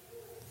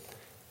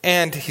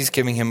 and he's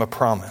giving him a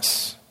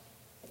promise.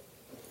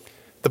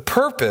 The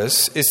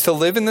purpose is to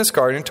live in this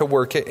garden, to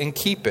work it and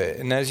keep it.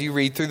 And as you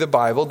read through the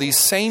Bible, these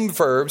same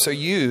verbs are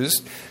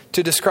used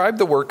to describe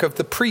the work of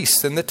the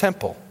priests in the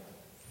temple.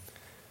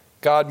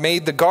 God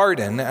made the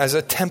garden as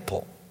a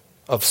temple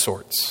of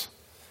sorts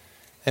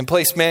and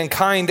placed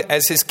mankind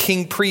as his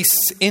king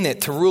priests in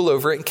it to rule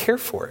over it and care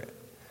for it.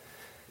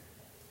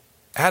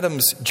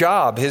 Adam's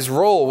job, his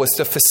role, was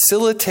to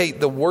facilitate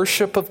the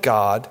worship of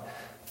God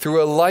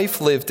through a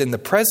life lived in the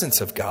presence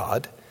of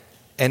God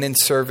and in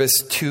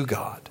service to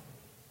God.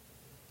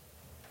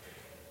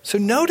 So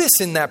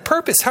notice in that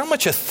purpose how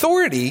much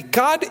authority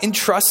God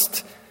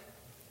entrusts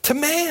to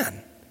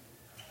man.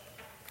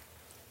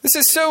 This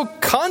is so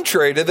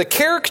contrary to the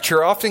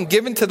caricature often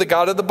given to the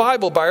God of the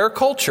Bible by our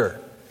culture.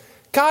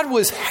 God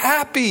was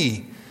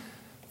happy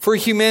for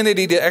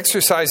humanity to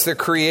exercise their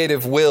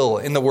creative will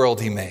in the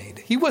world he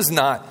made. He was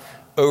not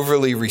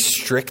overly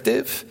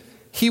restrictive.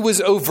 He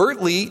was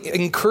overtly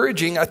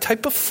encouraging a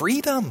type of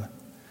freedom.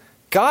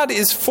 God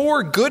is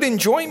for good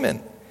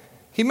enjoyment.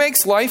 He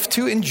makes life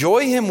to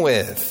enjoy him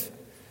with.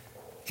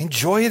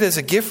 Enjoy it as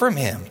a gift from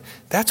him.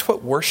 That's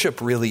what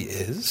worship really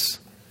is.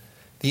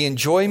 The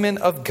enjoyment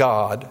of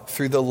God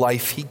through the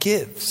life he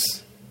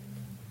gives.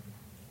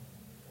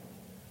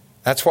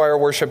 That's why our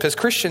worship as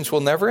Christians will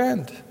never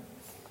end,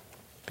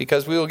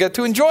 because we will get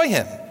to enjoy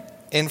him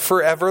in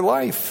forever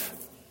life.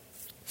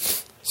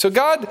 So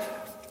God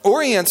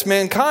orients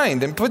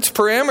mankind and puts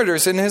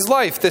parameters in his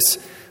life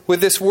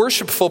with this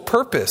worshipful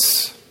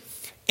purpose.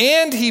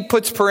 And he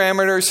puts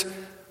parameters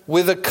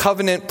with a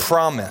covenant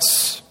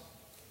promise.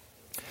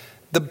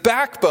 The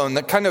backbone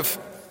that kind of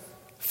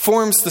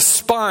forms the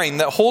spine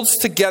that holds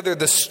together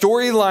the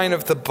storyline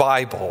of the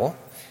Bible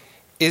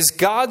is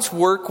God's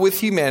work with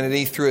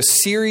humanity through a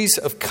series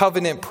of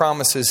covenant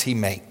promises he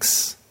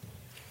makes.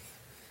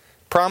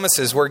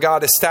 Promises where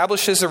God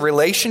establishes a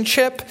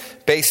relationship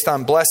based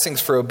on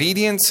blessings for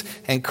obedience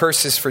and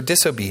curses for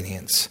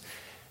disobedience.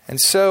 And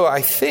so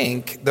I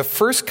think the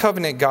first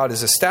covenant God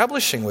is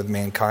establishing with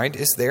mankind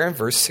is there in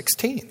verse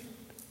 16.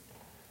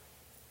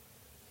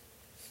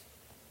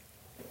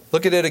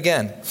 Look at it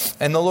again.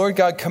 And the Lord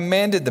God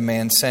commanded the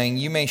man, saying,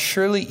 "You may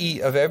surely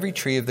eat of every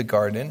tree of the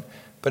garden,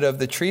 but of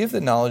the tree of the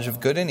knowledge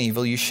of good and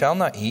evil you shall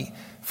not eat,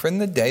 for in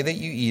the day that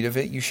you eat of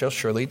it you shall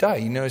surely die."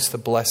 You notice the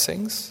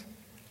blessings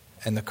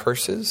and the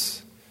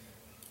curses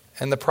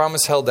and the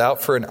promise held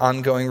out for an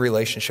ongoing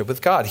relationship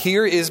with God.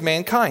 Here is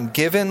mankind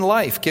given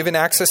life, given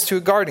access to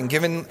a garden,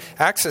 given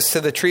access to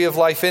the tree of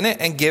life in it,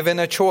 and given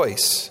a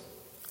choice.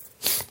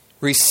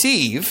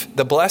 Receive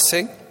the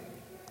blessing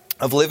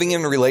of living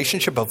in a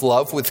relationship of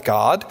love with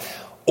God,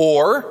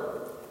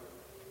 or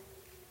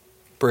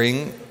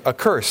bring a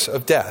curse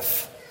of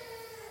death.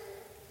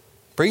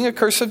 Bring a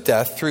curse of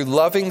death through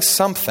loving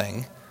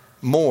something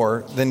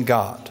more than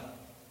God.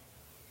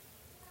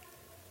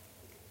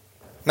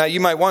 Now you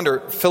might wonder,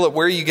 Philip,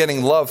 where are you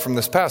getting love from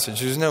this passage?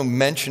 There's no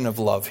mention of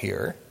love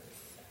here.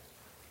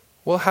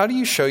 Well, how do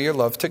you show your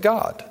love to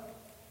God?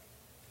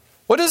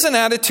 What does an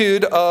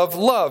attitude of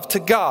love to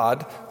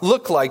God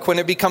look like when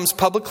it becomes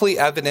publicly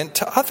evident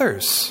to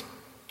others?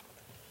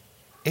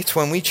 It's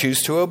when we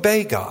choose to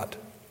obey God.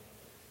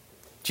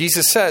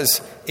 Jesus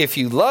says, if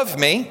you love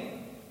me,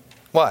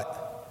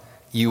 what?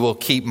 You will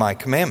keep my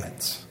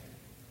commandments.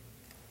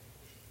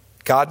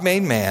 God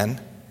made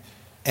man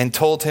and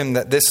told him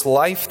that this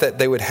life that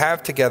they would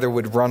have together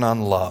would run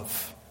on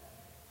love.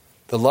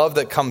 The love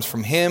that comes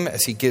from him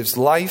as he gives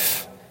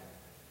life,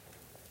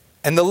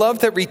 and the love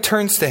that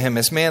returns to him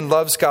as man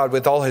loves God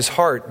with all his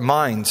heart,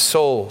 mind,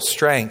 soul,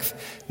 strength,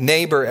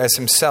 neighbor as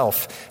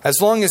himself.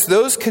 As long as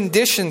those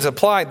conditions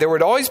applied, there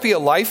would always be a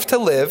life to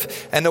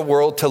live and a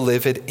world to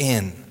live it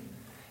in.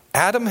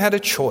 Adam had a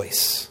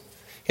choice.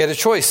 He had a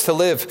choice to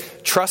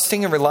live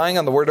trusting and relying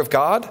on the word of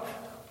God,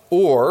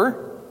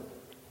 or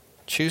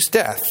choose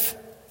death,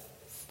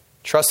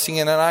 trusting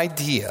in an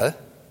idea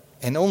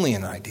and only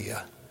an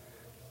idea,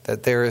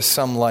 that there is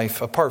some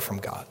life apart from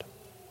God.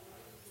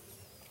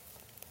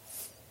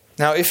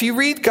 Now, if you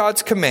read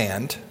God's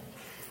command,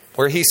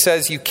 where he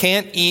says you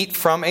can't eat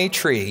from a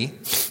tree,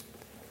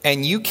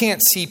 and you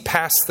can't see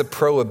past the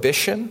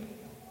prohibition,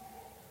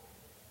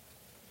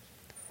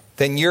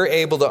 then you're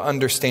able to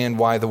understand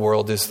why the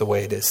world is the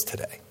way it is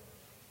today.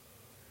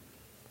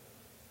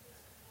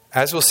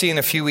 As we'll see in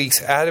a few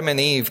weeks, Adam and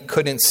Eve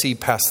couldn't see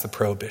past the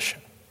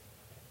prohibition.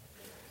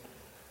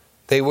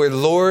 They were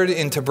lured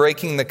into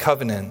breaking the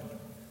covenant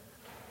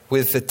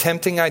with the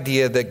tempting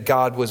idea that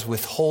God was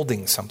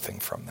withholding something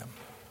from them.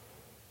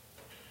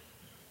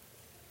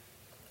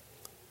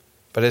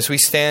 But as we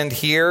stand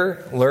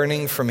here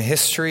learning from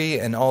history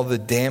and all the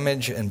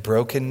damage and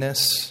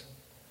brokenness,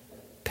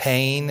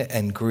 pain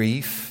and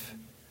grief,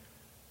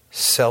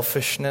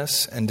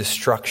 selfishness and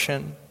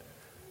destruction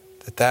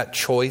that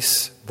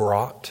choice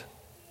brought,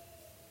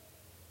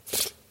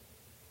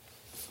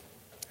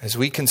 as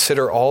we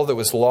consider all that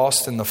was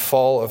lost in the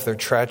fall of their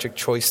tragic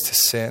choice to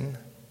sin,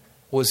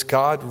 was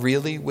God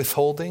really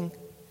withholding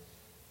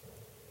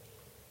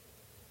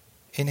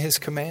in his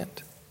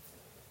command?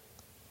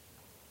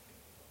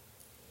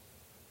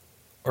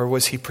 Or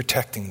was he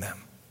protecting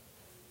them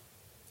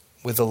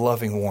with a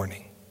loving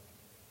warning?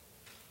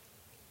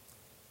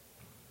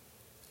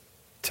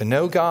 To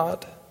know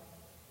God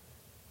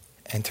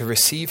and to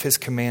receive his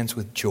commands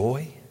with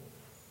joy,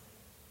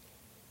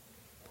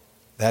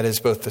 that is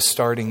both the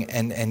starting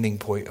and ending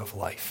point of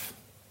life.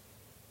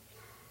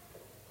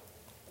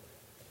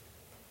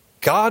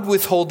 God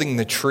withholding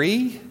the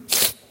tree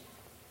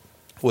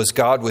was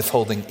God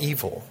withholding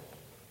evil.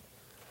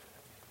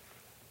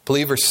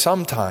 Believers,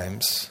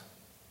 sometimes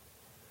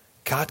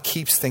God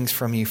keeps things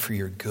from you for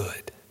your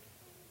good.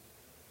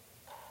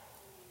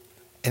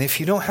 And if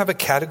you don't have a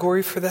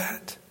category for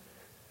that,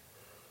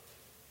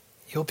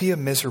 you'll be a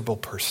miserable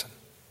person.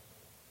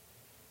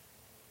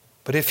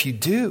 But if you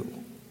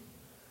do,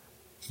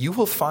 you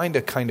will find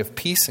a kind of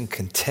peace and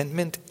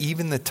contentment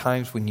even the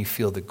times when you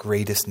feel the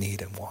greatest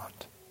need and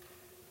want.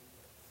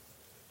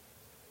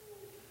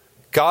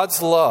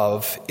 God's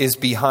love is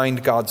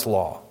behind God's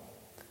law.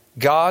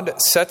 God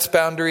sets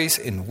boundaries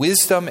in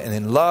wisdom and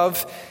in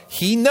love.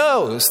 He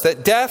knows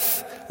that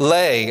death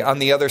lay on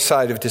the other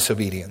side of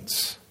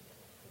disobedience.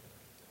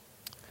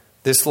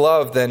 This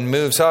love then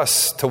moves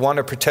us to want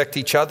to protect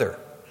each other.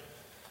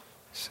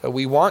 So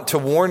we want to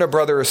warn a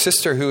brother or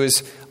sister who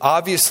is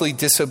obviously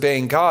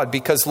disobeying God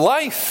because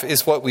life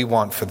is what we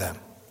want for them.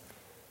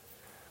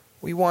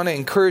 We want to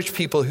encourage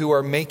people who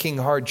are making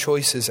hard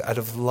choices out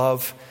of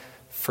love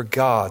for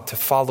God to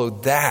follow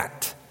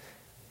that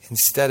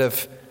instead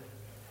of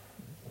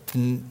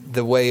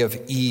the way of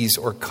ease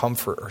or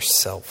comfort or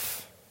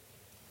self.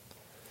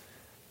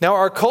 Now,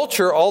 our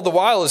culture all the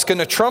while is going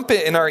to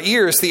trumpet in our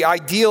ears the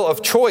ideal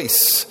of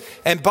choice.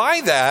 And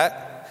by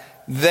that,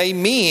 they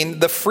mean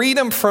the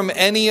freedom from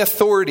any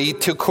authority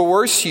to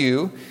coerce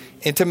you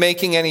into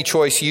making any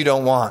choice you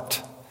don't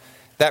want.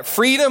 That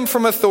freedom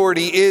from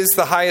authority is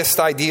the highest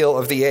ideal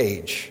of the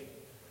age.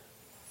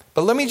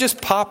 But let me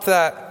just pop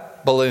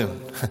that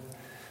balloon.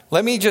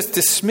 Let me just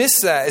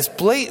dismiss that as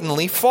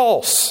blatantly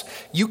false.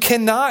 You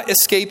cannot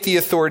escape the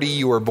authority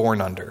you were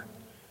born under.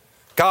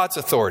 God's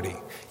authority.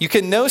 You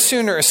can no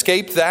sooner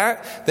escape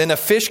that than a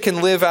fish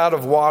can live out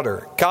of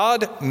water.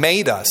 God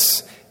made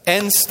us.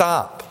 End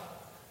stop.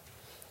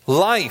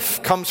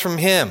 Life comes from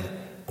him.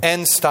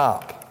 End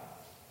stop.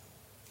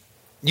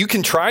 You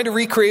can try to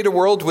recreate a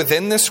world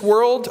within this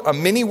world, a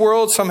mini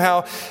world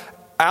somehow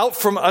out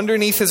from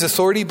underneath his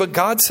authority, but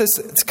God says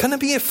it's going to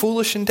be a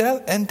foolish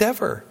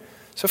endeavor.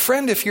 So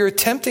friend, if you're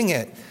attempting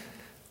it,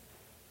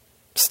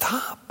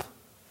 stop.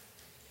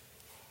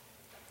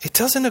 It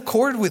doesn't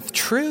accord with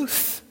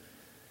truth.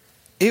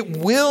 It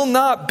will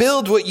not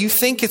build what you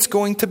think it's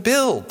going to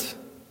build.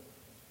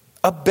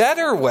 A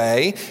better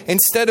way,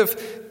 instead of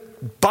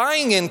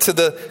buying into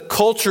the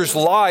culture's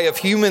lie of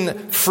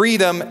human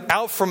freedom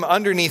out from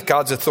underneath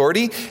God's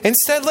authority,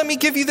 instead, let me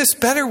give you this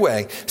better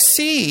way.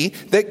 See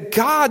that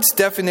God's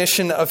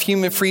definition of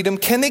human freedom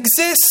can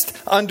exist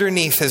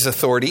underneath his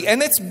authority,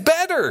 and it's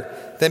better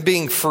than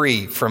being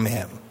free from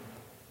him.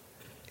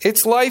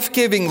 It's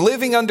life-giving.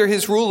 Living under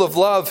his rule of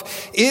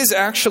love is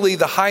actually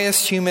the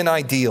highest human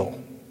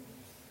ideal.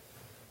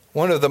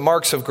 One of the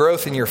marks of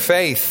growth in your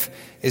faith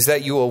is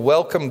that you will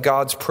welcome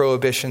God's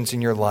prohibitions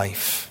in your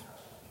life.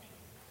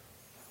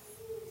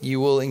 You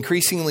will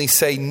increasingly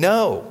say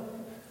no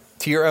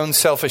to your own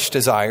selfish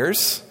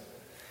desires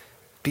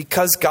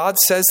because God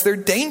says they're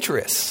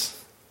dangerous.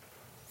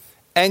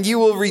 And you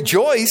will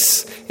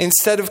rejoice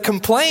instead of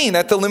complain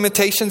at the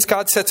limitations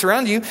God sets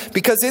around you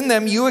because in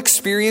them you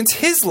experience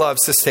his love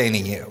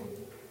sustaining you.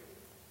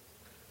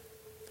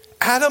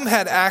 Adam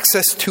had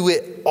access to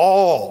it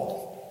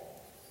all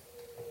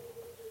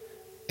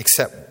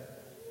except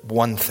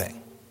one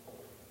thing.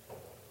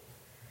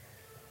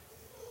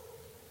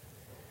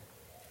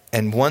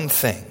 And one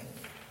thing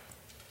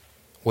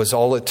was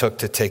all it took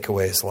to take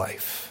away his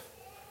life.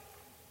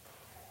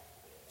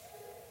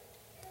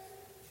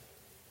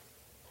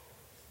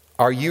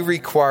 Are you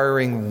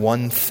requiring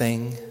one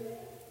thing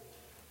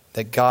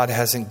that God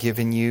hasn't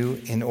given you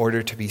in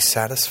order to be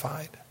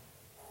satisfied?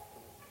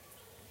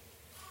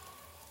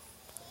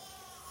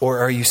 Or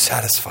are you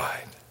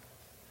satisfied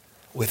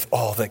with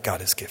all that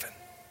God has given?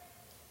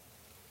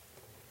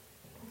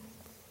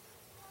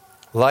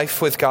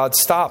 Life with God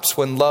stops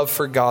when love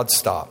for God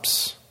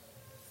stops.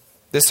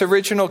 This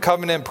original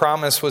covenant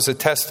promise was a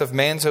test of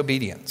man's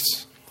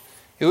obedience.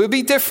 It would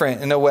be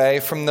different in a way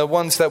from the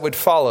ones that would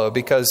follow,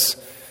 because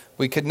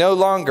we could no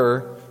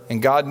longer,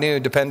 and God knew,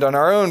 depend on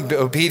our own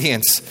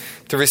obedience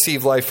to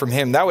receive life from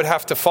him. That would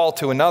have to fall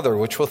to another,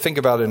 which we'll think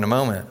about in a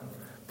moment.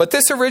 But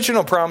this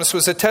original promise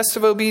was a test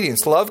of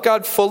obedience. Love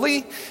God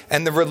fully,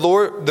 and the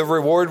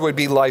reward would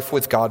be life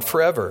with God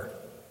forever.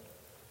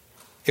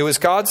 It was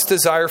God's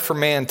desire for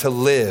man to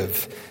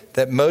live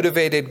that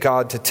motivated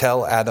God to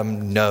tell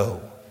Adam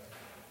no.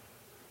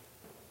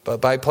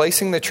 But by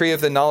placing the tree of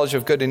the knowledge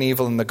of good and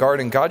evil in the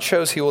garden, God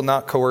shows he will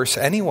not coerce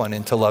anyone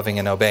into loving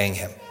and obeying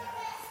him.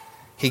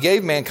 He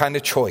gave mankind a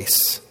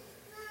choice.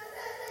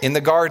 In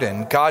the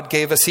garden, God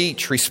gave us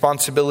each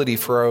responsibility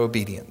for our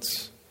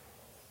obedience.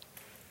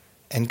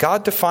 And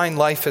God defined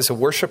life as a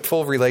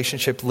worshipful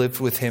relationship lived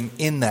with him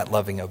in that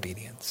loving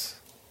obedience.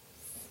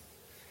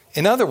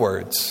 In other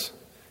words,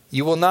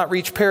 you will not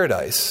reach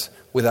paradise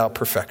without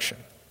perfection.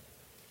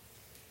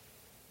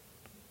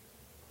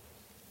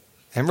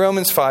 And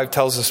Romans 5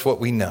 tells us what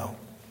we know.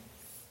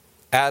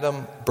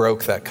 Adam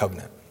broke that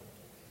covenant.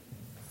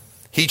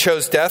 He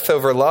chose death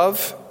over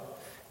love,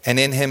 and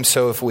in him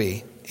so have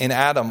we. In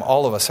Adam,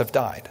 all of us have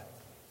died.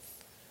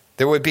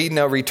 There would be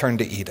no return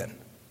to Eden,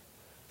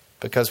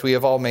 because we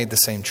have all made the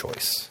same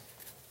choice.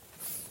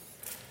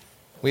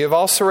 We have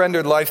all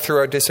surrendered life through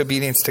our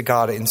disobedience to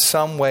God in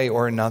some way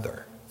or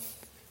another.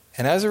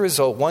 And as a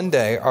result, one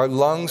day our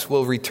lungs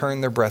will return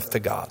their breath to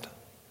God,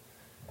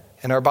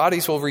 and our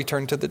bodies will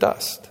return to the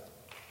dust.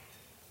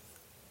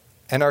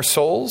 And our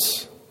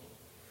souls,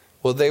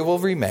 well, they will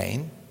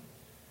remain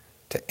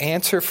to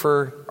answer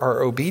for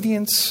our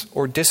obedience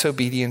or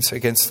disobedience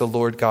against the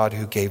Lord God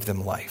who gave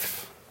them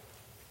life.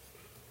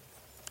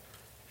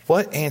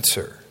 What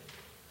answer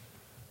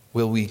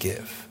will we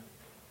give?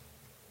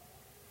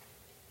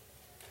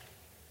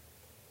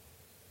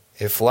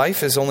 If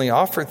life is only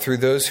offered through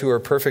those who are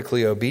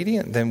perfectly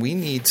obedient, then we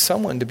need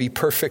someone to be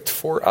perfect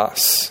for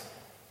us.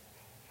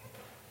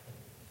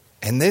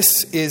 And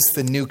this is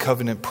the new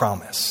covenant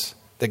promise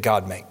that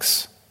God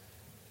makes.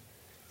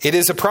 It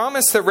is a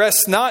promise that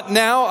rests not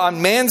now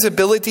on man's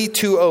ability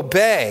to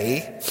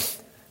obey,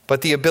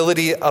 but the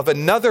ability of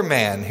another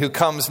man who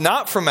comes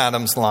not from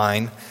Adam's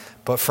line,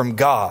 but from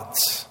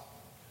God's.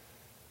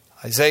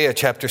 Isaiah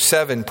chapter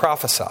 7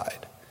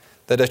 prophesied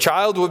that a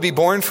child would be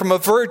born from a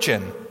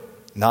virgin,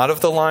 not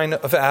of the line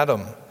of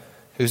Adam,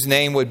 whose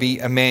name would be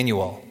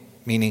Emmanuel,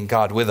 meaning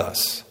God with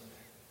us.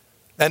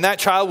 And that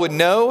child would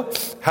know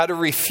how to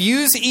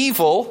refuse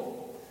evil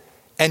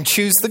and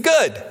choose the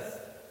good.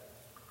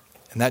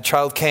 And that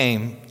child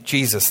came,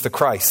 Jesus, the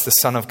Christ, the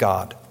Son of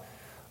God.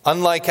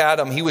 Unlike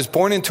Adam, he was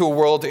born into a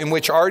world in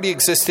which already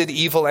existed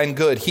evil and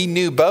good. He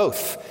knew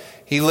both.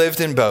 He lived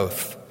in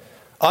both.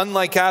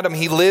 Unlike Adam,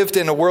 he lived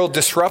in a world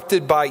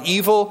disrupted by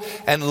evil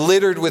and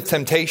littered with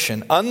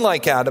temptation.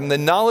 Unlike Adam, the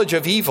knowledge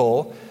of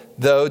evil,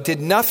 though,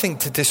 did nothing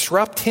to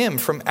disrupt him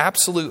from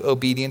absolute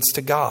obedience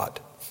to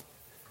God.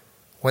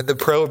 When the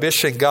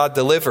prohibition God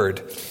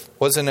delivered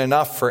wasn't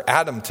enough for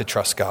Adam to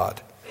trust God,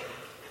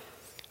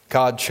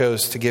 God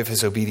chose to give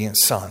his obedient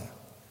son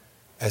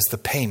as the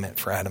payment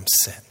for Adam's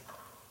sin.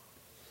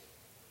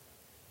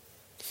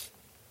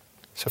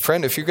 So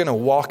friend, if you're going to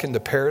walk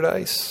into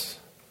paradise,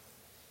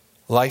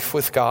 life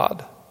with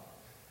God,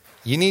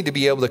 you need to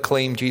be able to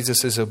claim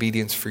Jesus'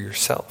 obedience for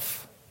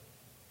yourself.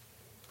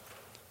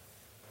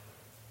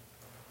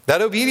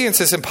 That obedience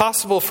is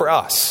impossible for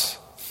us.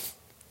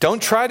 Don't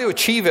try to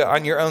achieve it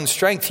on your own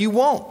strength. You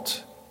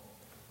won't.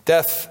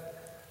 Death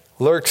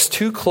lurks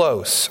too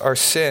close, our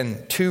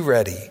sin too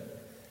ready,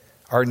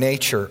 our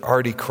nature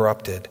already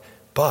corrupted.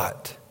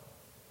 But,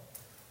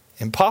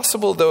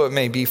 impossible though it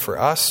may be for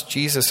us,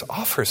 Jesus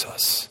offers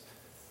us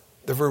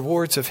the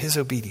rewards of his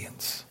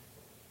obedience.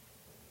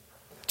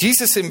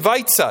 Jesus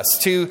invites us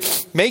to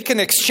make an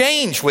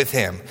exchange with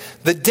him.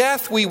 The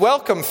death we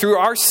welcome through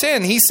our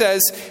sin, he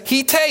says,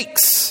 he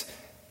takes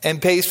and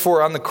pays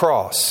for on the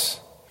cross.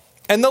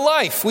 And the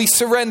life we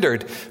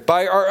surrendered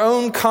by our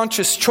own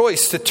conscious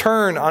choice to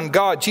turn on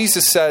God,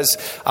 Jesus says,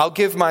 I'll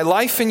give my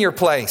life in your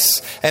place,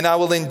 and I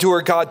will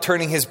endure God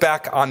turning his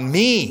back on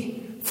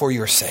me for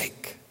your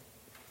sake.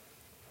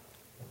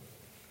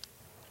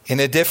 In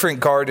a different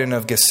garden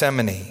of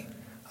Gethsemane,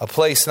 a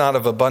place not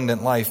of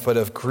abundant life, but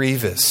of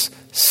grievous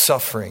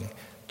suffering,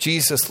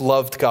 Jesus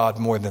loved God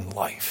more than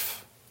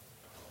life,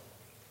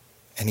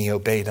 and he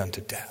obeyed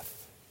unto death.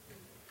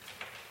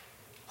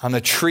 On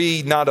a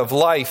tree not of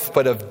life,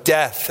 but of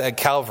death at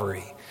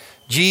Calvary,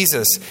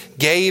 Jesus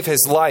gave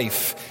his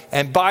life,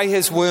 and by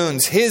his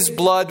wounds, his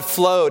blood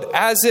flowed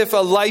as if a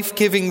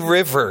life-giving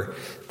river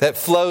that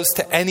flows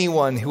to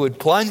anyone who would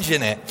plunge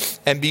in it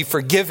and be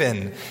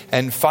forgiven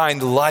and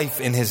find life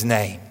in his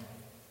name.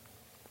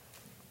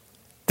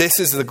 This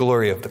is the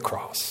glory of the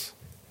cross.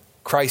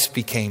 Christ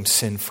became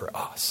sin for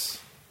us.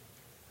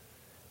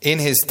 In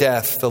his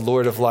death, the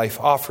Lord of life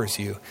offers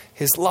you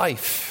his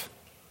life.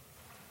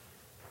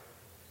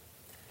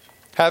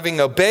 Having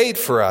obeyed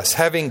for us,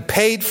 having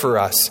paid for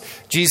us,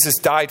 Jesus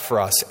died for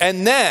us.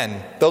 And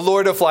then the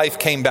Lord of life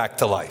came back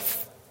to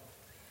life.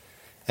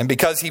 And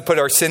because he put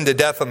our sin to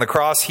death on the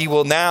cross, he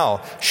will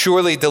now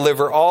surely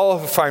deliver all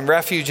who find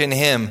refuge in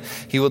him.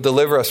 He will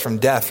deliver us from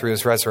death through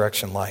his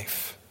resurrection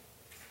life.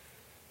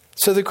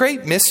 So the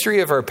great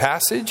mystery of our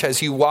passage,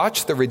 as you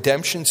watch the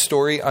redemption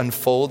story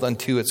unfold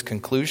unto its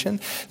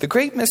conclusion, the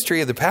great mystery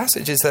of the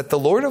passage is that the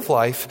Lord of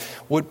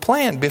life would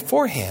plan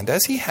beforehand,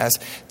 as he has,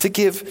 to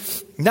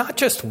give not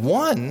just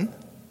one,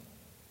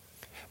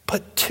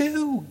 but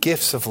two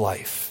gifts of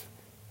life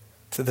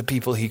to the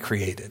people he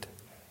created.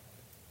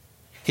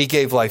 He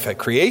gave life at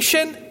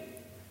creation.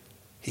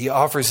 He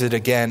offers it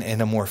again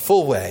in a more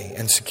full way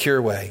and secure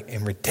way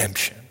in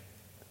redemption.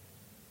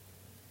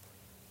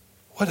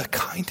 What a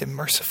kind and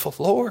merciful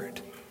Lord.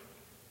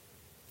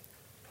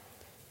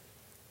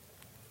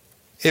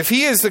 If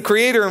he is the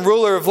creator and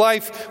ruler of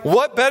life,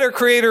 what better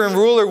creator and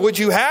ruler would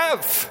you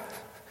have?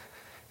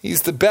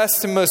 He's the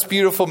best and most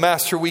beautiful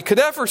master we could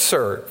ever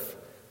serve.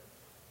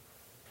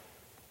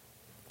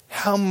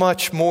 How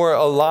much more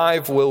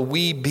alive will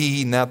we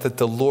be now that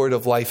the Lord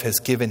of life has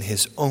given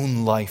his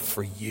own life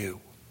for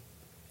you?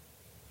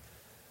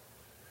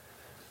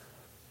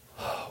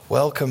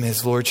 Welcome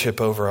his lordship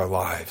over our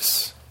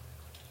lives.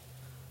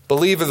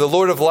 Believer, the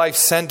Lord of life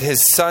sent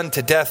his son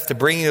to death to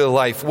bring you to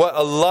life. What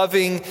a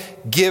loving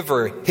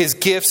giver. His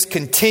gifts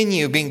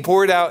continue being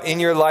poured out in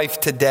your life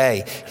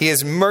today. He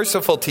is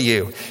merciful to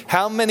you.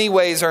 How many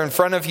ways are in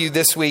front of you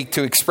this week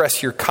to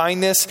express your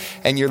kindness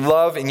and your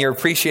love and your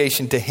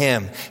appreciation to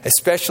him,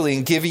 especially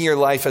in giving your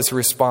life as a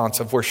response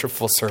of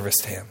worshipful service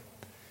to him?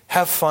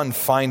 Have fun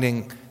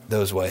finding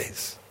those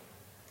ways.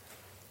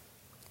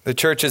 The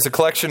church is a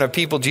collection of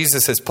people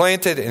Jesus has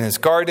planted in his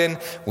garden.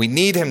 We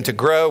need him to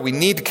grow. We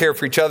need to care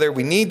for each other.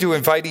 We need to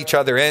invite each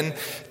other in.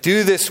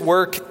 Do this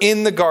work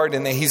in the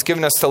garden that he's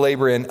given us to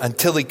labor in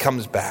until he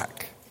comes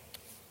back.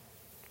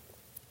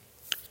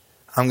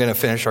 I'm going to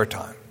finish our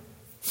time.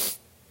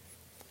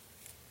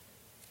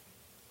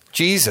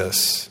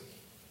 Jesus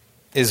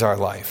is our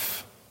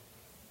life.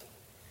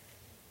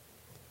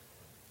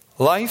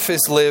 Life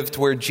is lived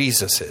where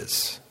Jesus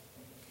is.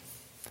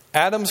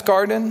 Adam's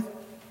garden,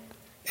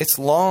 it's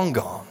long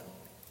gone.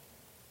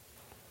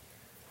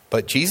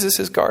 But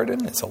Jesus'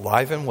 garden is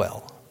alive and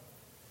well,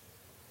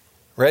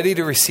 ready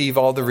to receive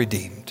all the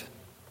redeemed.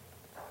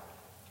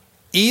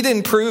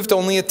 Eden proved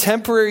only a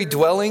temporary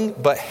dwelling,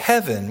 but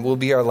heaven will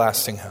be our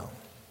lasting home.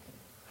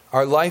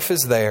 Our life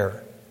is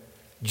there.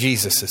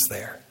 Jesus is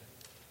there.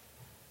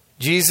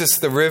 Jesus,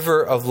 the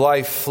river of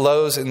life,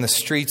 flows in the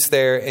streets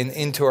there and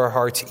into our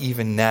hearts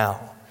even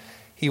now.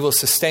 He will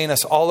sustain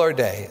us all our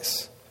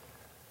days.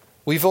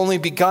 We've only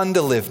begun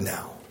to live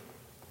now.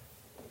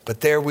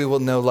 But there we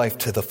will know life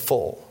to the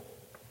full.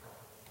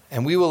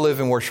 And we will live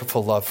in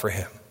worshipful love for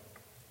him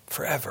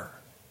forever.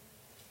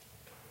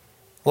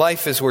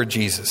 Life is where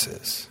Jesus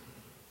is.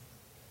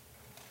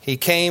 He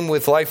came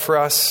with life for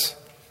us,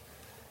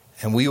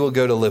 and we will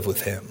go to live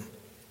with him.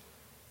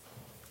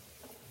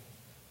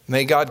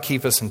 May God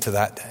keep us into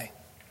that day.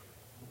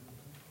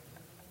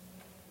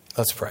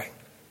 Let's pray.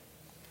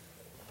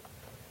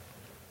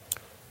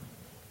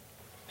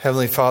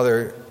 Heavenly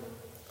Father,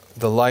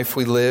 the life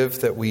we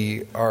live that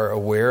we are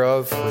aware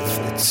of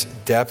with its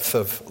depth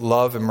of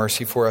love and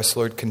mercy for us,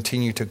 Lord,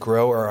 continue to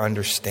grow our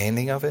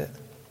understanding of it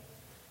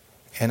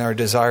and our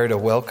desire to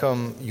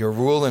welcome your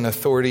rule and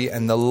authority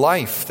and the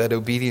life that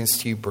obedience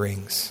to you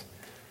brings.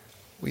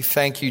 We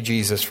thank you,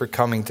 Jesus, for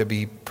coming to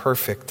be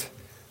perfect,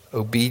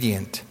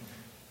 obedient,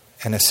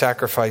 and a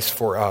sacrifice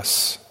for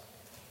us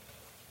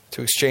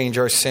to exchange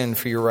our sin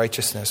for your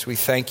righteousness. We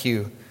thank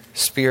you,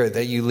 Spirit,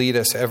 that you lead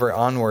us ever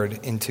onward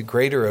into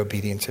greater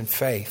obedience and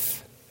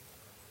faith.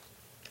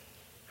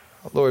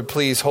 Lord,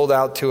 please hold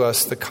out to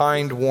us the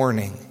kind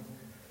warning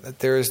that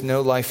there is no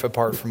life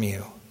apart from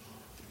you,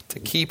 to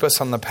keep us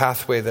on the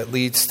pathway that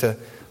leads to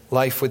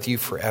life with you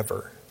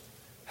forever.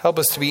 Help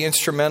us to be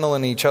instrumental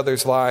in each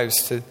other's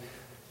lives to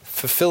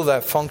fulfill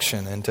that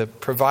function and to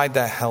provide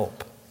that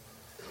help.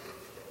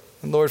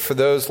 And Lord, for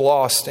those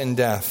lost in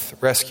death,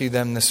 rescue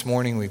them this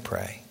morning, we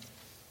pray.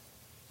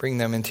 Bring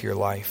them into your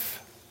life.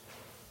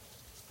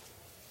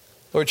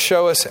 Lord,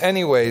 show us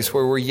any ways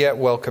where we're yet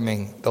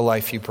welcoming the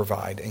life you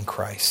provide in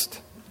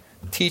Christ.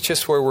 Teach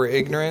us where we're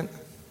ignorant.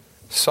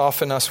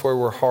 Soften us where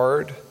we're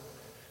hard.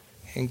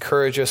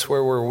 Encourage us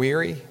where we're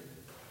weary.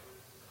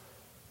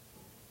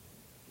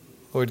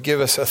 Lord,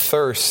 give us a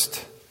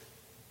thirst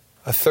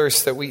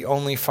that we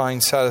only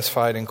find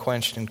satisfied and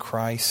quenched in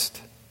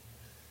Christ.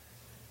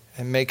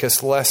 And make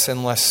us less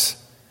and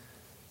less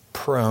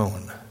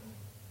prone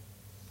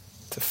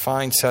to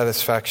find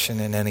satisfaction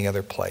in any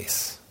other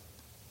place.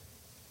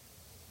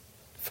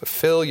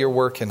 Fulfill your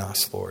work in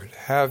us, Lord.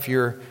 Have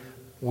your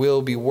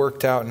will be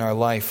worked out in our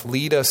life.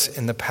 Lead us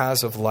in the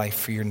paths of life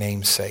for your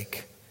name's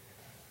sake.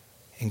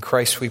 In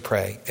Christ we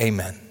pray.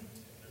 Amen.